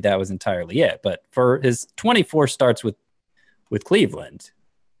 and maybe that was entirely it. But for his 24 starts with Cleveland,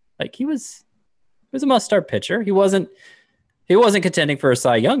 he was a must-start pitcher. He wasn't contending for a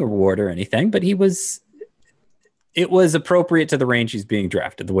Cy Young award or anything, but it was appropriate to the range he's being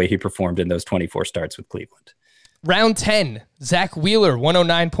drafted, the way he performed in those 24 starts with Cleveland. Round 10, Zach Wheeler,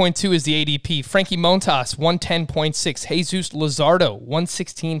 109.2 is the ADP. Frankie Montas, 110.6. Jesus Luzardo,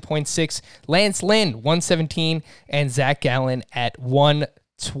 116.6. Lance Lynn, 117. And Zach Gallen at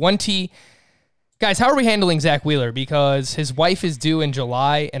 120. Guys, how are we handling Zach Wheeler? Because his wife is due in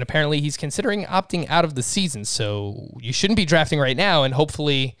July, and apparently he's considering opting out of the season. So you shouldn't be drafting right now, and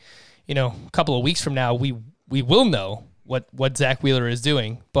hopefully, a couple of weeks from now, we will know what Zach Wheeler is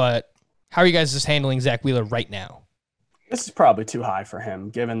doing. But how are you guys just handling Zach Wheeler right now? This is probably too high for him,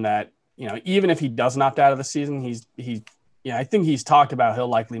 given that, even if he doesn't opt out of the season, I think he's talked about he'll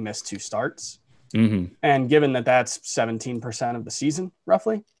likely miss 2 starts. Mm-hmm. And given that that's 17% of the season,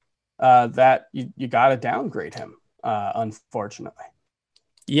 roughly, that you got to downgrade him, unfortunately.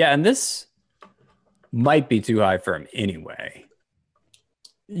 Yeah, and this might be too high for him anyway.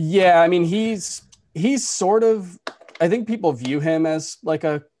 Yeah, I mean, he's sort of, I think people view him as like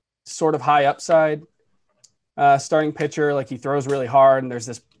a sort of high upside starting pitcher. Like, he throws really hard, and there's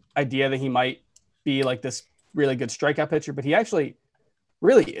this idea that he might be like this really good strikeout pitcher, but he actually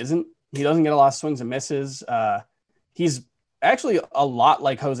really isn't. He doesn't get a lot of swings and misses. He's actually a lot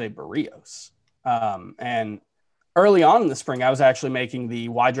like Jose Barrios. And early on in the spring, I was actually making the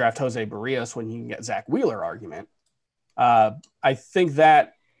why draft Jose Barrios when you can get Zach Wheeler argument. I think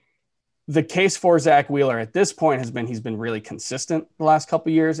that the case for Zach Wheeler at this point has been, he's been really consistent the last couple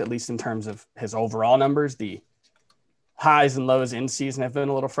of years, at least in terms of his overall numbers. The highs and lows in season have been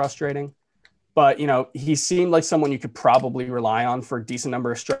a little frustrating, but he seemed like someone you could probably rely on for a decent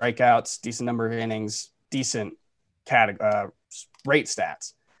number of strikeouts, decent number of innings, decent rate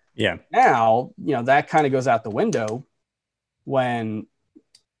stats. Yeah. Now, that kind of goes out the window when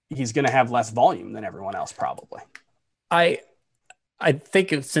he's going to have less volume than everyone else, probably. I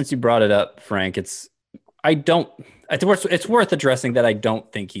think since you brought it up, Frank, it's worth addressing that I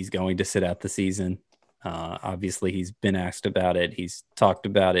don't think he's going to sit out the season. Obviously, he's been asked about it. He's talked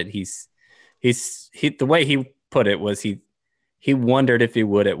about it. The way he put it was he wondered if he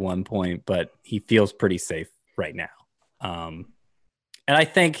would at one point, but he feels pretty safe right now. And I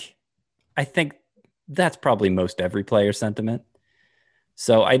think that's probably most every player sentiment.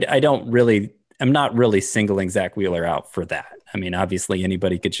 So I'm not really singling Zach Wheeler out for that. I mean, obviously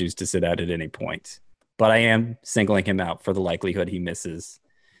anybody could choose to sit out at any point, but I am singling him out for the likelihood he misses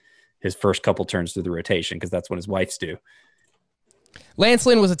his first couple turns through the rotation, because that's what his wife's do. Lance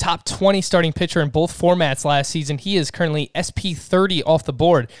Lynn was a top 20 starting pitcher in both formats last season. He is currently SP 30 off the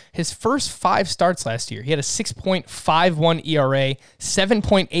board. His first 5 starts last year, he had a 6.51 ERA,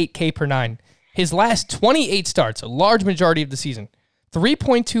 7.8 K per 9. His last 28 starts, a large majority of the season,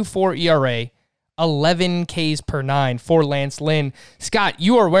 3.24 ERA, 11 Ks per 9 for Lance Lynn. Scott,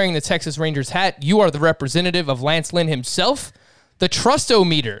 you are wearing the Texas Rangers hat. You are the representative of Lance Lynn himself. The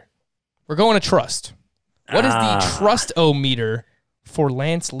Trust-O-Meter. We're going to trust. What is the Trust-O-Meter for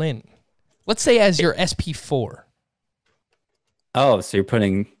Lance Lynn? Let's say as your SP4. Oh, so you're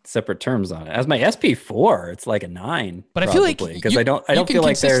putting separate terms on it. As my SP4, it's like a 9. But probably, I feel like because I don't feel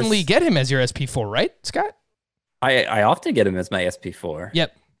like there's consistently get him as your SP4, right, Scott? I often get him as my SP4.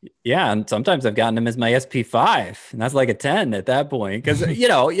 Yep. Yeah, and sometimes I've gotten him as my SP5, and that's like a 10 at that point, because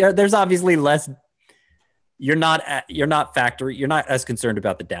there's obviously less. You're not as concerned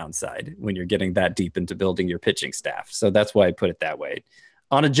about the downside when you're getting that deep into building your pitching staff. So that's why I put it that way.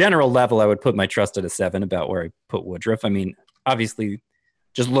 On a general level, I would put my trust at a 7 about where I put Woodruff. I mean, obviously,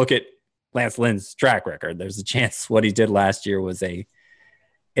 just look at Lance Lynn's track record. There's a chance what he did last year was a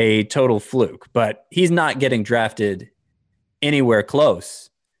total fluke, but he's not getting drafted anywhere close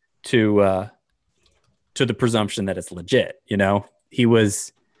to the presumption that it's legit. He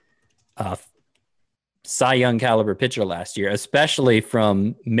was Cy Young caliber pitcher last year, especially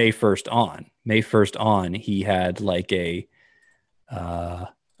from May 1st on. May 1st on, he had like a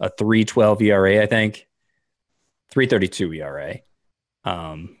 3.12 ERA, I think, 3.32 ERA.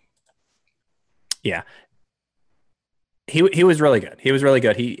 Yeah, he was really good. He was really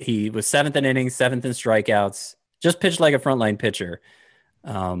good. He was 7th in innings, 7th in strikeouts. Just pitched like a frontline pitcher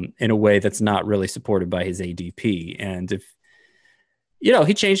in a way that's not really supported by his ADP. And if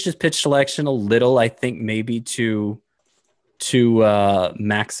he changed his pitch selection a little, I think maybe to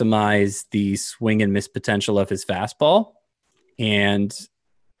maximize the swing and miss potential of his fastball. And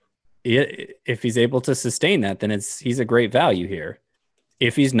if he's able to sustain that, then he's a great value here.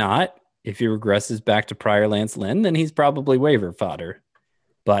 If he's not, if he regresses back to prior Lance Lynn, then he's probably waiver fodder.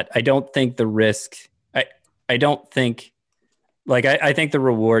 But I don't think the risk. I think the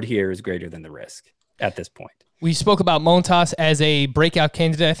reward here is greater than the risk at this point. We spoke about Montas as a breakout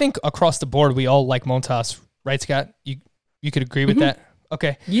candidate. I think across the board, we all like Montas, right, Scott? You could agree with that?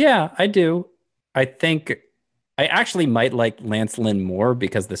 Okay. Yeah, I do. I think I actually might like Lance Lynn more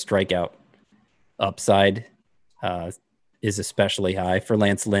because the strikeout upside is especially high for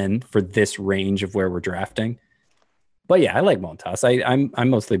Lance Lynn for this range of where we're drafting. But yeah, I like Montas. I'm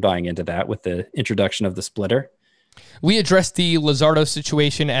mostly buying into that with the introduction of the splitter. We addressed the Luzardo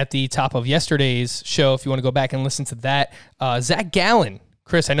situation at the top of yesterday's show. If you want to go back and listen to that, Zach Gallen,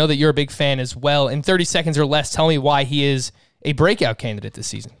 Chris, I know that you're a big fan as well. In 30 seconds or less, tell me why he is a breakout candidate this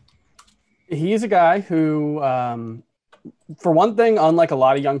season. He's a guy who, for one thing, unlike a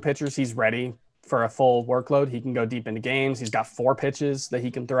lot of young pitchers, he's ready for a full workload. He can go deep into games. He's got 4 pitches that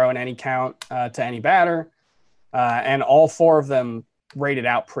he can throw in any count to any batter, and all 4 of them rated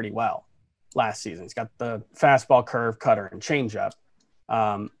out pretty well last season. He's got the fastball, curve, cutter, and changeup.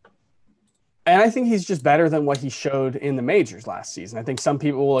 And I think he's just better than what he showed in the majors last season. I think some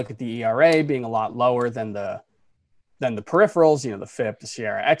people will look at the ERA being a lot lower than the peripherals, the FIP, the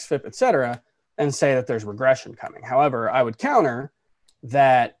Sierra XFIP, et cetera, and say that there's regression coming. However, I would counter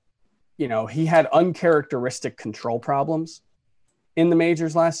that, he had uncharacteristic control problems in the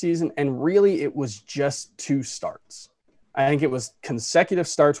majors last season, and really it was just 2 starts. I think it was consecutive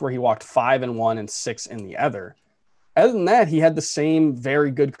starts where he walked 5 in one and 6 in the other. Other than that, he had the same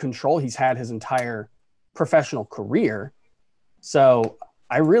very good control he's had his entire professional career. So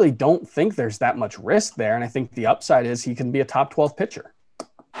I really don't think there's that much risk there. And I think the upside is he can be a top 12 pitcher.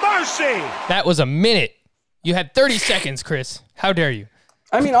 Mercy! That was a minute. You had 30 seconds, Chris. How dare you?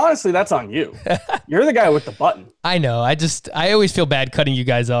 I mean, honestly, that's on you. You're the guy with the button. I know. I always feel bad cutting you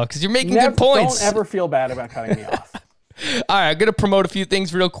guys off because you're making good points. Don't ever feel bad about cutting me off. All right, I'm going to promote a few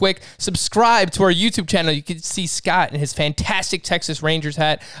things real quick. Subscribe to our YouTube channel. You can see Scott in his fantastic Texas Rangers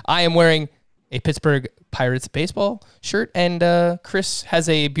hat. I am wearing a Pittsburgh Pirates baseball shirt, and Chris has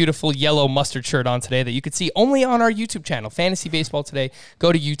a beautiful yellow mustard shirt on today that you could see only on our YouTube channel, Fantasy Baseball Today.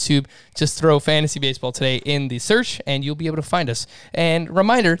 Go to YouTube, just throw Fantasy Baseball Today in the search, and you'll be able to find us. And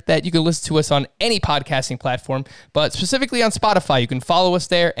reminder that you can listen to us on any podcasting platform, but specifically on Spotify. You can follow us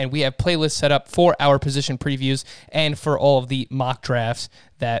there, and we have playlists set up for our position previews and for all of the mock drafts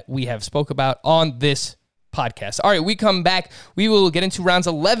that we have spoke about on this podcast. All right, we come back. We will get into rounds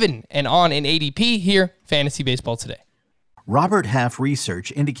 11 and on in ADP here, Fantasy Baseball Today. Robert Half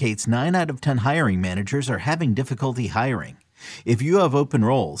research indicates 9 out of 10 hiring managers are having difficulty hiring. If you have open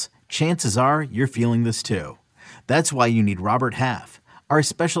roles, chances are you're feeling this too. That's why you need Robert Half. Our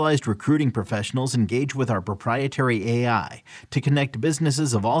specialized recruiting professionals engage with our proprietary AI to connect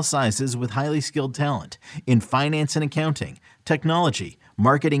businesses of all sizes with highly skilled talent in finance and accounting, technology,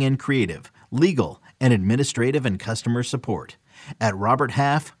 marketing and creative, legal, and administrative and customer support. At Robert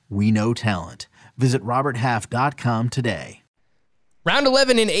Half, we know talent. Visit roberthalf.com today. Round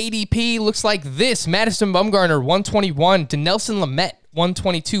 11 in ADP looks like this. Madison Bumgarner, 121. Dinelson Lamet,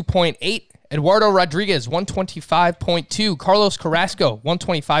 122.8. Eduardo Rodriguez, 125.2. Carlos Carrasco,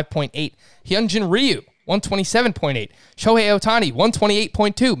 125.8. Hyunjin Ryu, 127.8. Shohei Ohtani,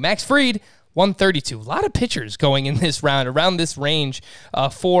 128.2. Max Fried, 132. A lot of pitchers going in this round, around this range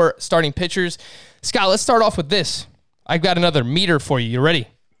for starting pitchers. Scott, let's start off with this. I've got another meter for you. You ready?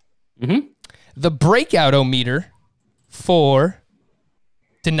 Mm-hmm. The breakout-o-meter for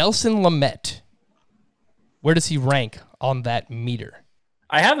Dinelson Lamet. Where does he rank on that meter?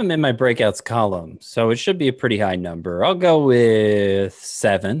 I have him in my breakouts column, so it should be a pretty high number. I'll go with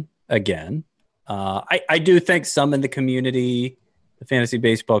 7 again. I do think some in the community, the fantasy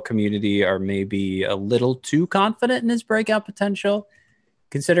baseball community, are maybe a little too confident in his breakout potential,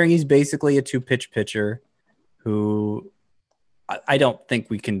 considering he's basically a 2-pitch pitcher who I don't think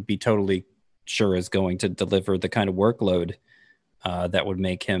we can be totally sure is going to deliver the kind of workload that would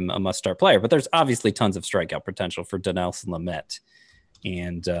make him a must-start player. But there's obviously tons of strikeout potential for Dinelson Lamet.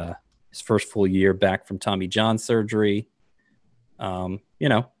 And his first full year back from Tommy John surgery,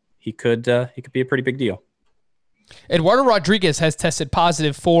 he could be a pretty big deal. Eduardo Rodriguez has tested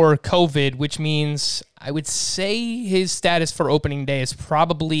positive for COVID, which means I would say his status for opening day is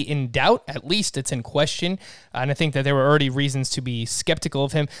probably in doubt. At least it's in question. And I think that there were already reasons to be skeptical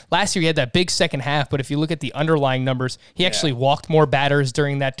of him. Last year, he had that big second half, but if you look at the underlying numbers, he actually walked more batters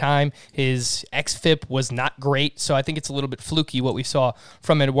during that time. His xFIP was not great, so I think it's a little bit fluky what we saw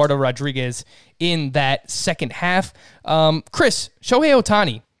from Eduardo Rodriguez in that second half. Chris, Shohei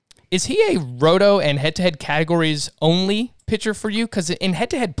Ohtani, is he a roto and head-to-head categories only pitcher for you? Because in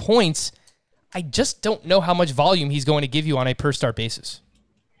head-to-head points, I just don't know how much volume he's going to give you on a per-start basis.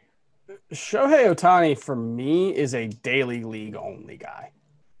 Shohei Ohtani, for me, is a daily league only guy.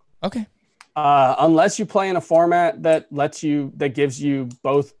 Okay. Unless you play in a format that gives you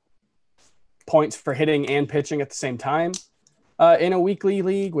both points for hitting and pitching at the same time in a weekly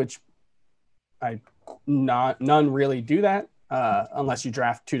league, which none really do that. Unless you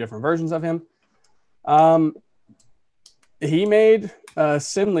draft 2 different versions of him. He made a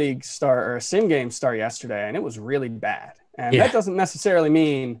sim league start or a sim game start yesterday, and it was really bad. And that doesn't necessarily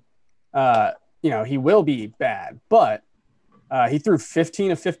mean, he will be bad, but he threw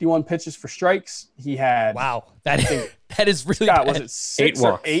 15 of 51 pitches for strikes. He had that is really Scott, bad. was it 6 8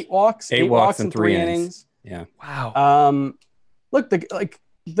 or walks. 8 walks? 8 walks in 3 innings. Yeah. Wow. Look,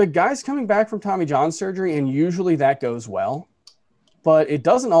 the guy's coming back from Tommy John surgery, and usually that goes well. But it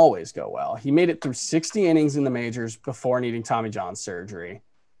doesn't always go well. He made it through 60 innings in the majors before needing Tommy John surgery.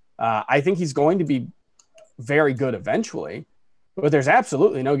 I think he's going to be very good eventually, but there's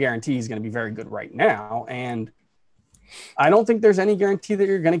absolutely no guarantee he's going to be very good right now. And I don't think there's any guarantee that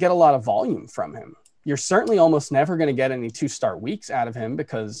you're going to get a lot of volume from him. You're certainly almost never going to get any 2-start weeks out of him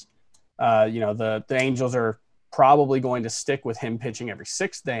because, the Angels are probably going to stick with him pitching every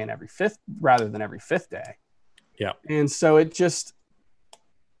 6th day and every 5th rather than every 5th day. Yeah. And so it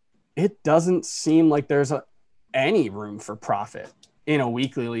doesn't seem like there's any room for profit in a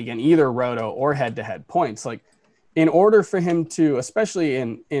weekly league in either roto or head-to-head points. Like, in order for him to, especially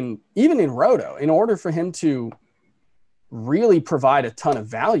even in roto, in order for him to really provide a ton of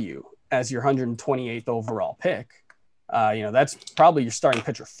value as your 128th overall pick, that's probably your starting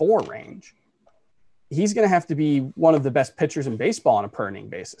pitcher 4 range. He's going to have to be one of the best pitchers in baseball on a per inning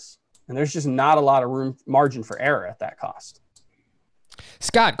basis. And there's just not a lot of margin for error at that cost.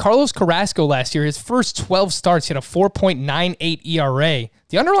 Scott, Carlos Carrasco last year, his first 12 starts, he had a 4.98 ERA.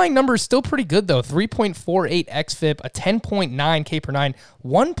 The underlying number is still pretty good, though. 3.48 xFIP, a 10.9 K per 9,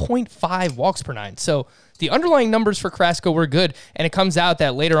 1.5 walks per 9. So the underlying numbers for Carrasco were good. And it comes out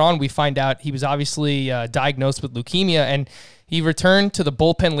that later on we find out he was obviously diagnosed with leukemia, and he returned to the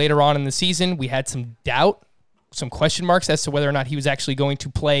bullpen later on in the season. We had some doubt, some question marks as to whether or not he was actually going to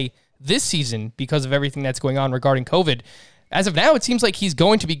play this season because of everything that's going on regarding COVID. As of now, it seems like he's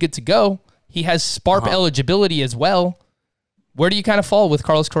going to be good to go. He has SPARP eligibility as well. Where do you kind of fall with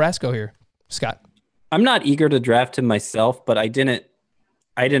Carlos Carrasco here, Scott? I'm not eager to draft him myself, but I didn't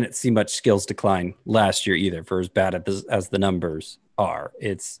see much skills decline last year either, for as bad as the numbers are.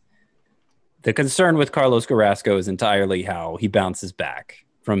 It's the concern with Carlos Carrasco is entirely how he bounces back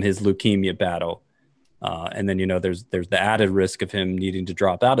from his leukemia battle. And then, there's the added risk of him needing to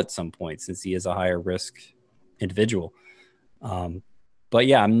drop out at some point since he is a higher risk individual. But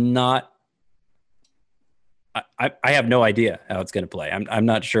yeah, I have no idea how it's going to play. I'm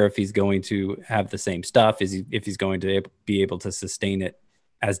not sure if he's going to have the same stuff, if he's going to be able to sustain it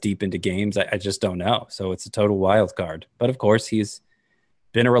as deep into games. I just don't know. So it's a total wild card. But of course, he's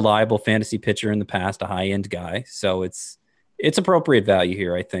been a reliable fantasy pitcher in the past, a high-end guy. So it's appropriate value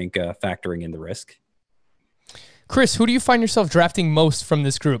here, I think, factoring in the risk. Chris, who do you find yourself drafting most from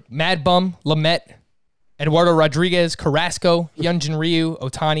this group? Mad Bum, Lamet, Eduardo Rodriguez, Carrasco, Hyunjin Ryu,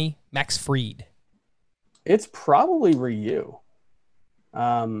 Ohtani, Max Fried. It's probably Ryu.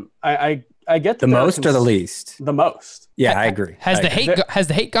 I get the most or the least. The most. Yeah, I agree. Has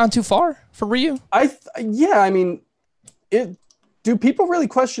the hate gone too far for Ryu? Do people really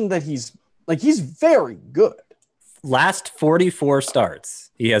question that he's very good? Last 44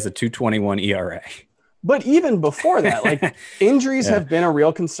 starts, he has a 2.21 ERA. But even before that, injuries have been a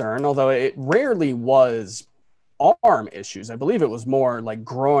real concern, although it rarely was arm issues. I believe it was more like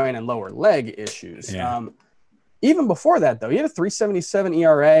groin and lower leg issues. Yeah. Even before that, though, he had a 3.77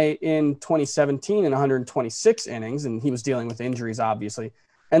 ERA in 2017 in 126 innings, and he was dealing with injuries, obviously.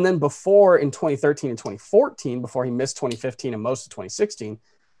 And then before, in 2013 and 2014, before he missed 2015 and most of 2016,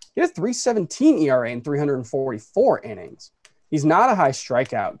 he had a 3.17 ERA in 344 innings. He's not a high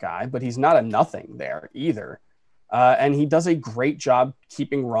strikeout guy, but he's not a nothing there either. And he does a great job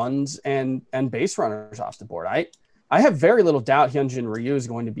keeping runs and base runners off the board. I have very little doubt Hyunjin Ryu is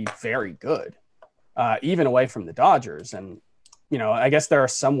going to be very good, even away from the Dodgers. And, I guess there are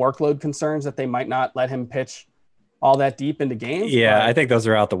some workload concerns that they might not let him pitch all that deep into games. Yeah, I think those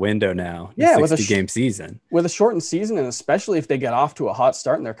are out the window now. Yeah, with a 60-game season. With a shortened season, and especially if they get off to a hot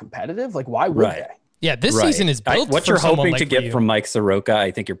start and they're competitive, why would they? Yeah, this season is built what for you're hoping like to get Ryu. from Mike Soroka,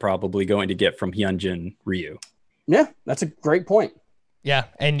 I think you're probably going to get from Hyunjin Ryu. Yeah, that's a great point. Yeah,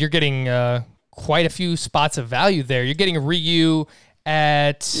 and you're getting quite a few spots of value there. You're getting Ryu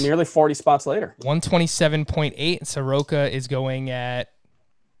at nearly 40 spots later. 127.8, and Soroka is going at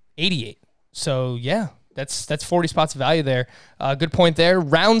 88. So, yeah, that's 40 spots of value there. Good point there.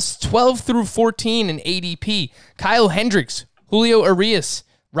 Rounds 12 through 14 in ADP. Kyle Hendricks, Julio Urias,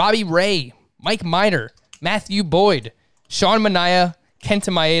 Robbie Ray, Mike Minor, Matthew Boyd, Sean Manaea, Kenta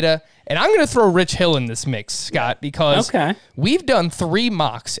Maeda, and I'm going to throw Rich Hill in this mix, Scott, because we've done 3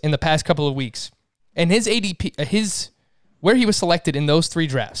 mocks in the past couple of weeks, and his ADP, where he was selected in those 3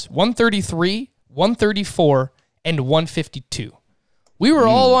 drafts, 133, 134, and 152. We were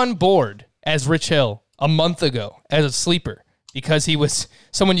all on board as Rich Hill a month ago as a sleeper because he was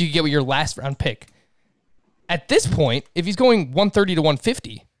someone you could get with your last round pick. At this point, if he's going 130 to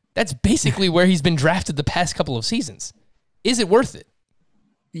 150, that's basically where he's been drafted the past couple of seasons. Is it worth it?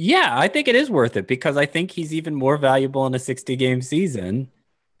 Yeah, I think it is worth it because I think he's even more valuable in a 60-game season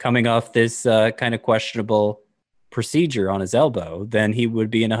coming off this kind of questionable procedure on his elbow than he would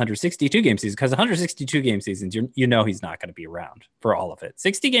be in a 162-game season, because 162-game seasons, he's not going to be around for all of it.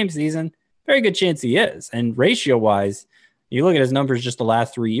 60-game season, very good chance he is. And ratio-wise, you look at his numbers just the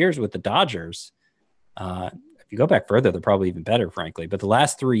last 3 years with the Dodgers, if you go back further, they're probably even better, frankly. But the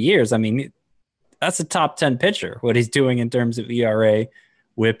last 3 years, I mean, that's a top 10 pitcher, what he's doing in terms of ERA,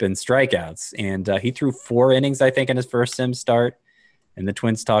 whip, and strikeouts. And he threw 4 innings, I think, in his first sim start. And the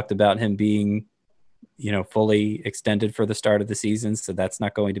Twins talked about him being, fully extended for the start of the season. So that's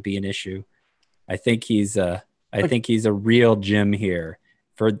not going to be an issue. I think he's a real gem here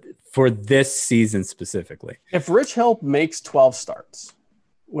for this season specifically. If Rich Hill makes 12 starts,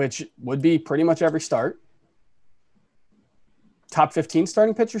 which would be pretty much every start, top 15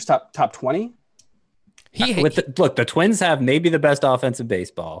 starting pitchers, top 20. The Twins have maybe the best offense in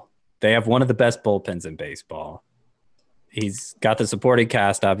baseball. They have one of the best bullpens in baseball. He's got the supporting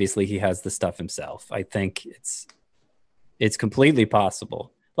cast. Obviously, he has the stuff himself. I think it's completely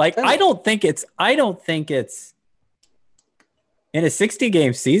possible. I don't think it's in a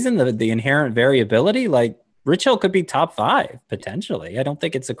 60-game season, the inherent variability, Rich Hill could be top 5 potentially. I don't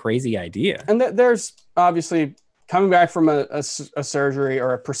think it's a crazy idea. And there's obviously coming back from a surgery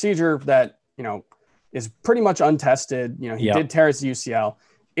or a procedure that, is pretty much untested. He did tear his UCL.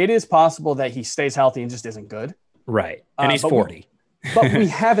 It is possible that he stays healthy and just isn't good. Right. And he's 40. But we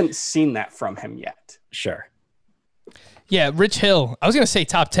haven't seen that from him yet. Sure. Yeah, Rich Hill, I was going to say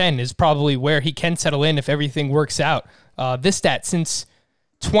top 10 is probably where he can settle in if everything works out. This stat, since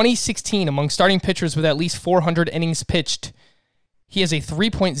 2016, among starting pitchers with at least 400 innings pitched, he has a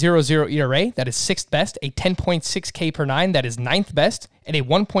 3.00 ERA, that is 6th best, a 10.6 K per 9, that is 9th best, and a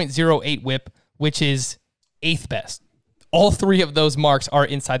 1.08 whip, which is 8th best. All 3 of those marks are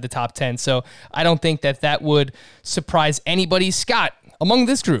inside the top 10, so I don't think that would surprise anybody. Scott, among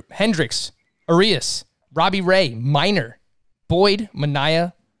this group, Hendricks, Arias, Robbie Ray, Minor, Boyd,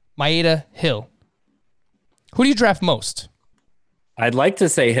 Manaea, Maeda, Hill. Who do you draft most? I'd like to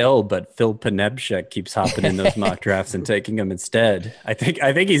say Hill, but Phil Panebchek keeps hopping in those mock drafts and taking him instead. I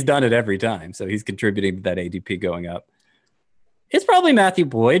think he's done it every time, so he's contributing to that ADP going up. It's probably Matthew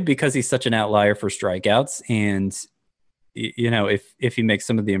Boyd because he's such an outlier for strikeouts, and if he makes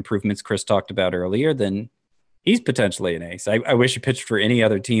some of the improvements Chris talked about earlier, then he's potentially an ace. I wish he pitched for any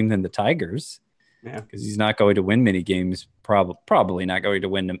other team than the Tigers. Yeah, because he's not going to win many games. Probably not going to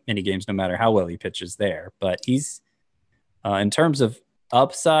win many games, no matter how well he pitches there. But he's in terms of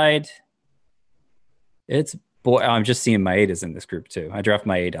upside, I'm just seeing Maeda's in this group too. I draft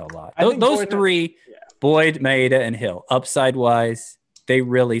Maeda a lot. Those 3, Boyd, Maeda, and Hill, upside wise, they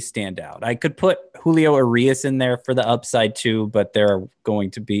really stand out. I could put Julio Arias in there for the upside too, but they're going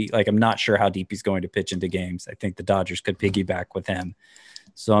to be I'm not sure how deep he's going to pitch into games. I think the Dodgers could piggyback with him,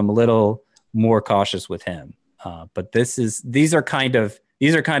 so I'm a little more cautious with him. But these are kind of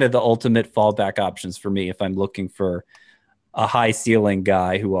the ultimate fallback options for me if I'm looking for a high ceiling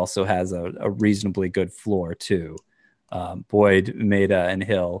guy who also has a reasonably good floor too. Boyd, Maeda, and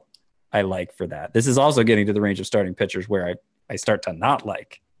Hill, I like for that. This is also getting to the range of starting pitchers where I start to not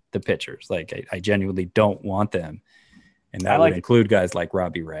like the pitchers. I genuinely don't want them. And that would include guys like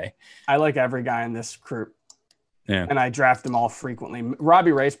Robbie Ray. I like every guy in this group. Yeah. And I draft them all frequently.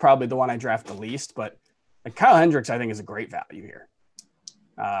 Robbie Ray's probably the one I draft the least, but Kyle Hendricks, I think, is a great value here.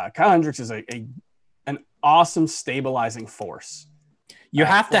 Kyle Hendricks is an awesome stabilizing force. You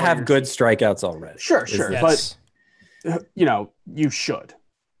have to have good strikeouts already. Sure. Yes. But, you should.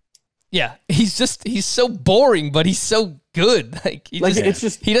 Yeah. He's so boring, but he's so good. He doesn't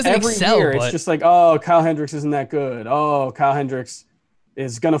excel. Year, it's just Kyle Hendricks isn't that good. Oh, Kyle Hendricks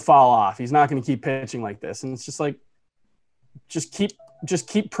is going to fall off. He's not going to keep pitching like this. And it's just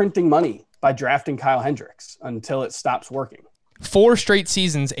keep printing money by drafting Kyle Hendricks until it stops working. 4 straight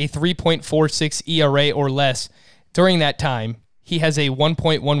seasons, a 3.46 ERA or less. During that time, he has a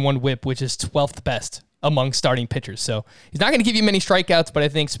 1.11 whip, which is 12th best among starting pitchers. So he's not going to give you many strikeouts, but I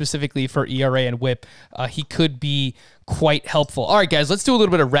think specifically for ERA and whip, he could be quite helpful. All right, guys, let's do a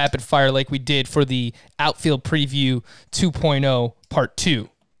little bit of rapid fire like we did for the Outfield Preview 2.0 Part 2. I'm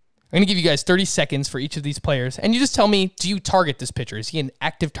going to give you guys 30 seconds for each of these players, and you just tell me, do you target this pitcher? Is he an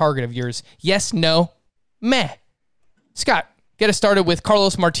active target of yours? Yes, no, meh. Scott, get us started with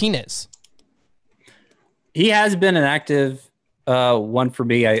Carlos Martinez. He has been an active one for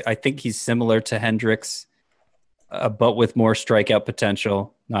me. I think he's similar to Hendricks, but with more strikeout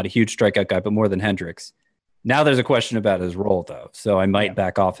potential. Not a huge strikeout guy, but more than Hendricks. Now there's a question about his role, though, so I might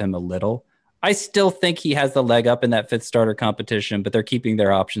back off him a little. I still think he has the leg up in that 5th starter competition, but they're keeping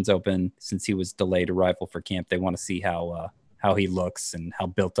their options open since he was delayed arrival for camp. They want to see how he looks and how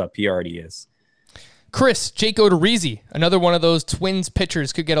built up he already is. Chris, Jake Odorizzi, another one of those Twins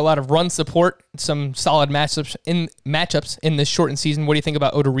pitchers, could get a lot of run support, some solid matchups in this shortened season. What do you think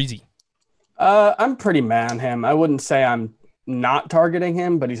about Odorizzi? I'm pretty mad on him. I wouldn't say I'm not targeting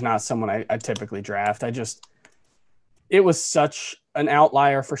him, but he's not someone I typically draft. It was such an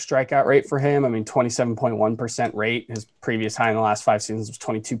outlier for strikeout rate for him. 27.1% rate. His previous high in the last 5 seasons was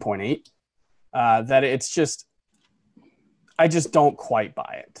 22.8. I just don't quite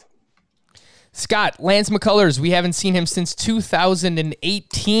buy it. Scott, Lance McCullers, we haven't seen him since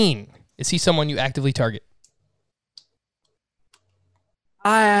 2018. Is he someone you actively target?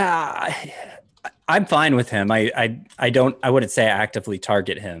 I'm fine with him. I wouldn't say I actively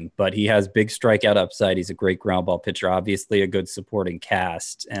target him, but he has big strikeout upside. He's a great ground ball pitcher, obviously a good supporting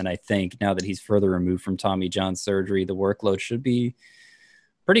cast. And I think now that he's further removed from Tommy John surgery, the workload should be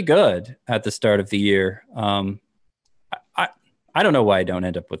pretty good at the start of the year. I don't know why I don't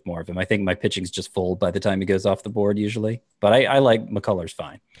end up with more of him. I think my pitching's just full by the time he goes off the board usually. But I like McCullers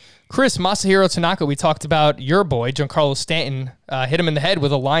fine. Chris, Masahiro Tanaka, we talked about your boy, Giancarlo Stanton, hit him in the head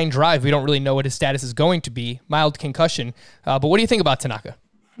with a line drive. We don't really know what his status is going to be. Mild concussion. But what do you think about Tanaka?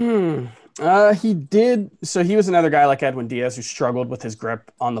 He did. So he was another guy like Edwin Diaz who struggled with his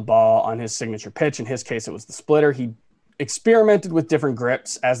grip on the ball on his signature pitch. In his case, it was the splitter. He experimented with different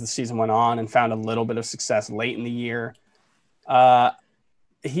grips as the season went on and found a little bit of success late in the year.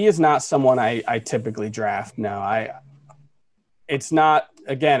 He is not someone I typically draft. No, it's not,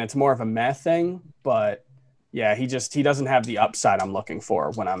 again, it's more of a meh thing, but yeah, he doesn't have the upside I'm looking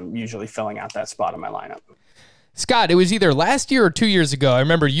for when I'm usually filling out that spot in my lineup. Scott, it was either last year or 2 years ago. I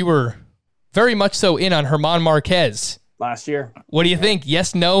remember you were very much so in on German Marquez. Last year. What do you think?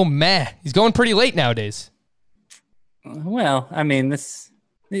 Yes, no, meh. He's going pretty late nowadays. Well, I mean, this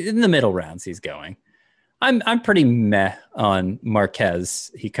in the middle rounds he's going. I'm pretty meh on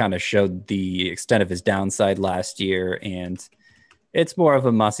Marquez. He kind of showed the extent of his downside last year, and it's more of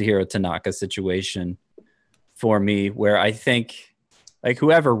a Masahiro Tanaka situation for me, where I think like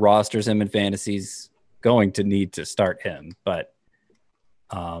whoever rosters him in fantasy's going to need to start him, but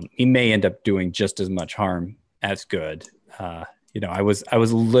he may end up doing just as much harm as good. I was a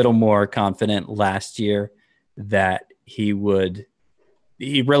little more confident last year that he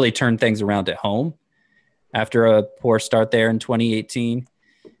really turned things around at home after a poor start there in 2018.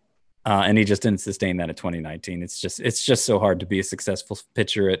 And he just didn't sustain that in 2019. It's just so hard to be a successful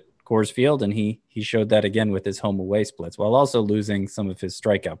pitcher at Coors Field. And he showed that again with his home away splits while also losing some of his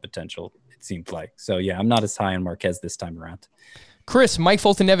strikeout potential, it seemed like. So yeah, I'm not as high on Marquez this time around. Chris, Mike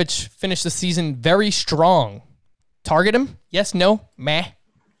Foltynewicz finished the season very strong. Target him? Yes, no, meh.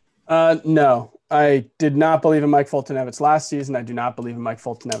 No, I did not believe in Mike Foltynewicz last season. I do not believe in Mike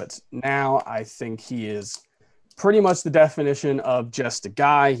Foltynewicz now. I think he is pretty much the definition of just a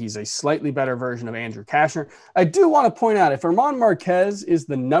guy. He's a slightly better version of Andrew Cashner. I do want to point out, if German Marquez is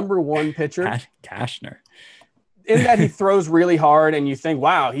the number one pitcher, Cashner, in that he throws really hard and you think,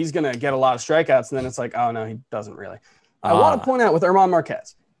 wow, he's going to get a lot of strikeouts. And then it's like, oh no, he doesn't really. I want to point out with German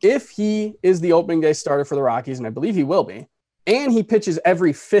Marquez, if he is the opening day starter for the Rockies, and I believe he will be, and he pitches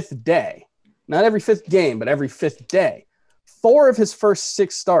every fifth day, not every fifth game, but every fifth day, 4 of his first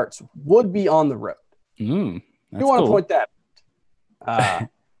 6 starts would be on the road. You want to point that out.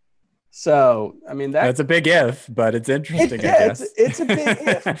 So, I mean, that's a big if, but it's interesting, I guess. It's a big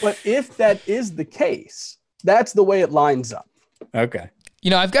if, but if that is the case, that's the way it lines up. Okay.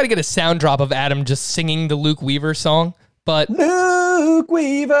 I've got to get a sound drop of Adam just singing the Luke Weaver song, but Luke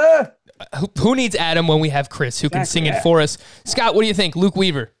Weaver. Who needs Adam when we have Chris who can sing it for us? Scott, what do you think? Luke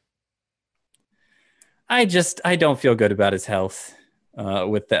Weaver. I don't feel good about his health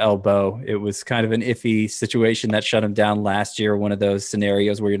with the elbow. It was kind of an iffy situation that shut him down last year. One of those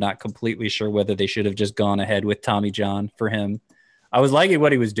scenarios where you're not completely sure whether they should have just gone ahead with Tommy John for him. I was liking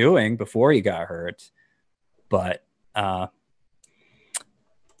what he was doing before he got hurt, but I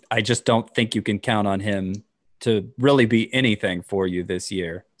just don't think you can count on him to really be anything for you this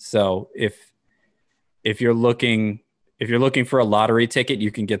year. So if you're looking for a lottery ticket,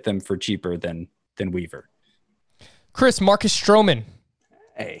 you can get them for cheaper than Weaver. Chris, Marcus Stroman.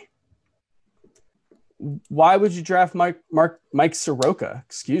 Hey, why would you draft Mike Soroka?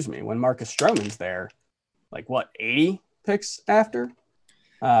 Excuse me, when Marcus Stroman's there, like what, 80 picks after?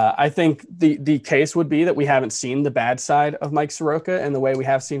 I think the case would be that we haven't seen the bad side of Mike Soroka in the way we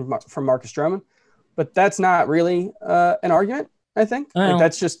have seen from Marcus Stroman, but that's not really an argument. I think like,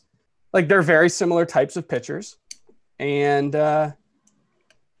 that's just like they're very similar types of pitchers, and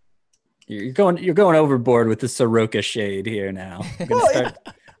you're going overboard with the Soroka shade here now.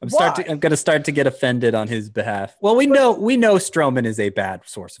 I'm going to start to get offended on his behalf. Well, we know Stroman is a bad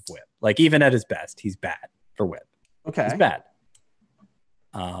source of whip. Like even at his best, he's bad for whip. Okay, he's bad.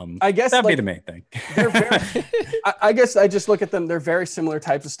 I guess that'd be the main thing. I guess I just look at them. They're very similar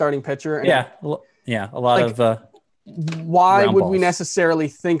types of starting pitcher. And a lot of. Why would we necessarily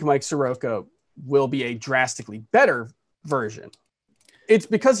think Mike Soroka will be a drastically better version? It's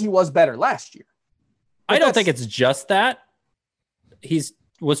because he was better last year. I don't think it's just that.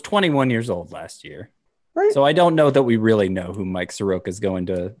 Was 21 years old last year. Right. So I don't know that we really know who Mike Soroka is going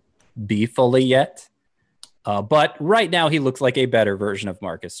to be fully yet. But right now he looks like a better version of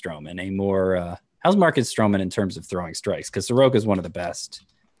Marcus Stroman, a more how's Marcus Stroman in terms of throwing strikes? Because Soroka is one of the best,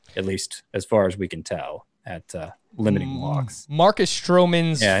 at least as far as we can tell. at limiting walks. Marcus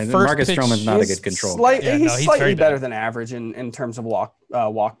Stroman's first Marcus pitch, Stroman's not a good control. He's he's slightly very better bad. than average in terms of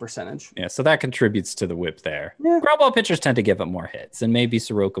walk percentage. Yeah, so that contributes to the whip there. Yeah. Ground ball pitchers tend to give up more hits, and maybe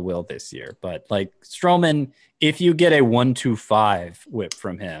Soroka will this year. But like Stroman, if you get a 1.25 whip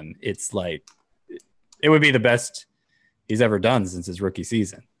from him, it's like it would be the best he's ever done since his rookie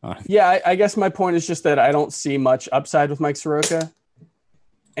season. Yeah, I guess my point is just that I don't see much upside with Mike Soroka.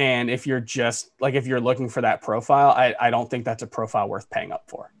 And if you're looking for that profile, I don't think that's a profile worth paying up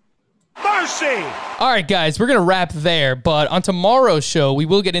for. Mercy! All right, guys, we're going to wrap there. But on tomorrow's show, we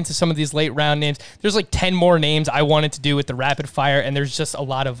will get into some of these late round names. There's like 10 more names I wanted to do with the rapid fire, and there's just a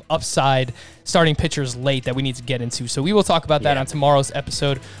lot of upside starting pitchers late that we need to get into. So we will talk about that on tomorrow's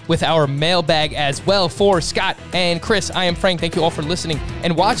episode with our mailbag as well. For Scott and Chris, I am Frank. Thank you all for listening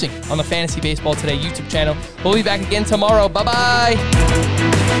and watching on the Fantasy Baseball Today YouTube channel. We'll be back again tomorrow. Bye-bye.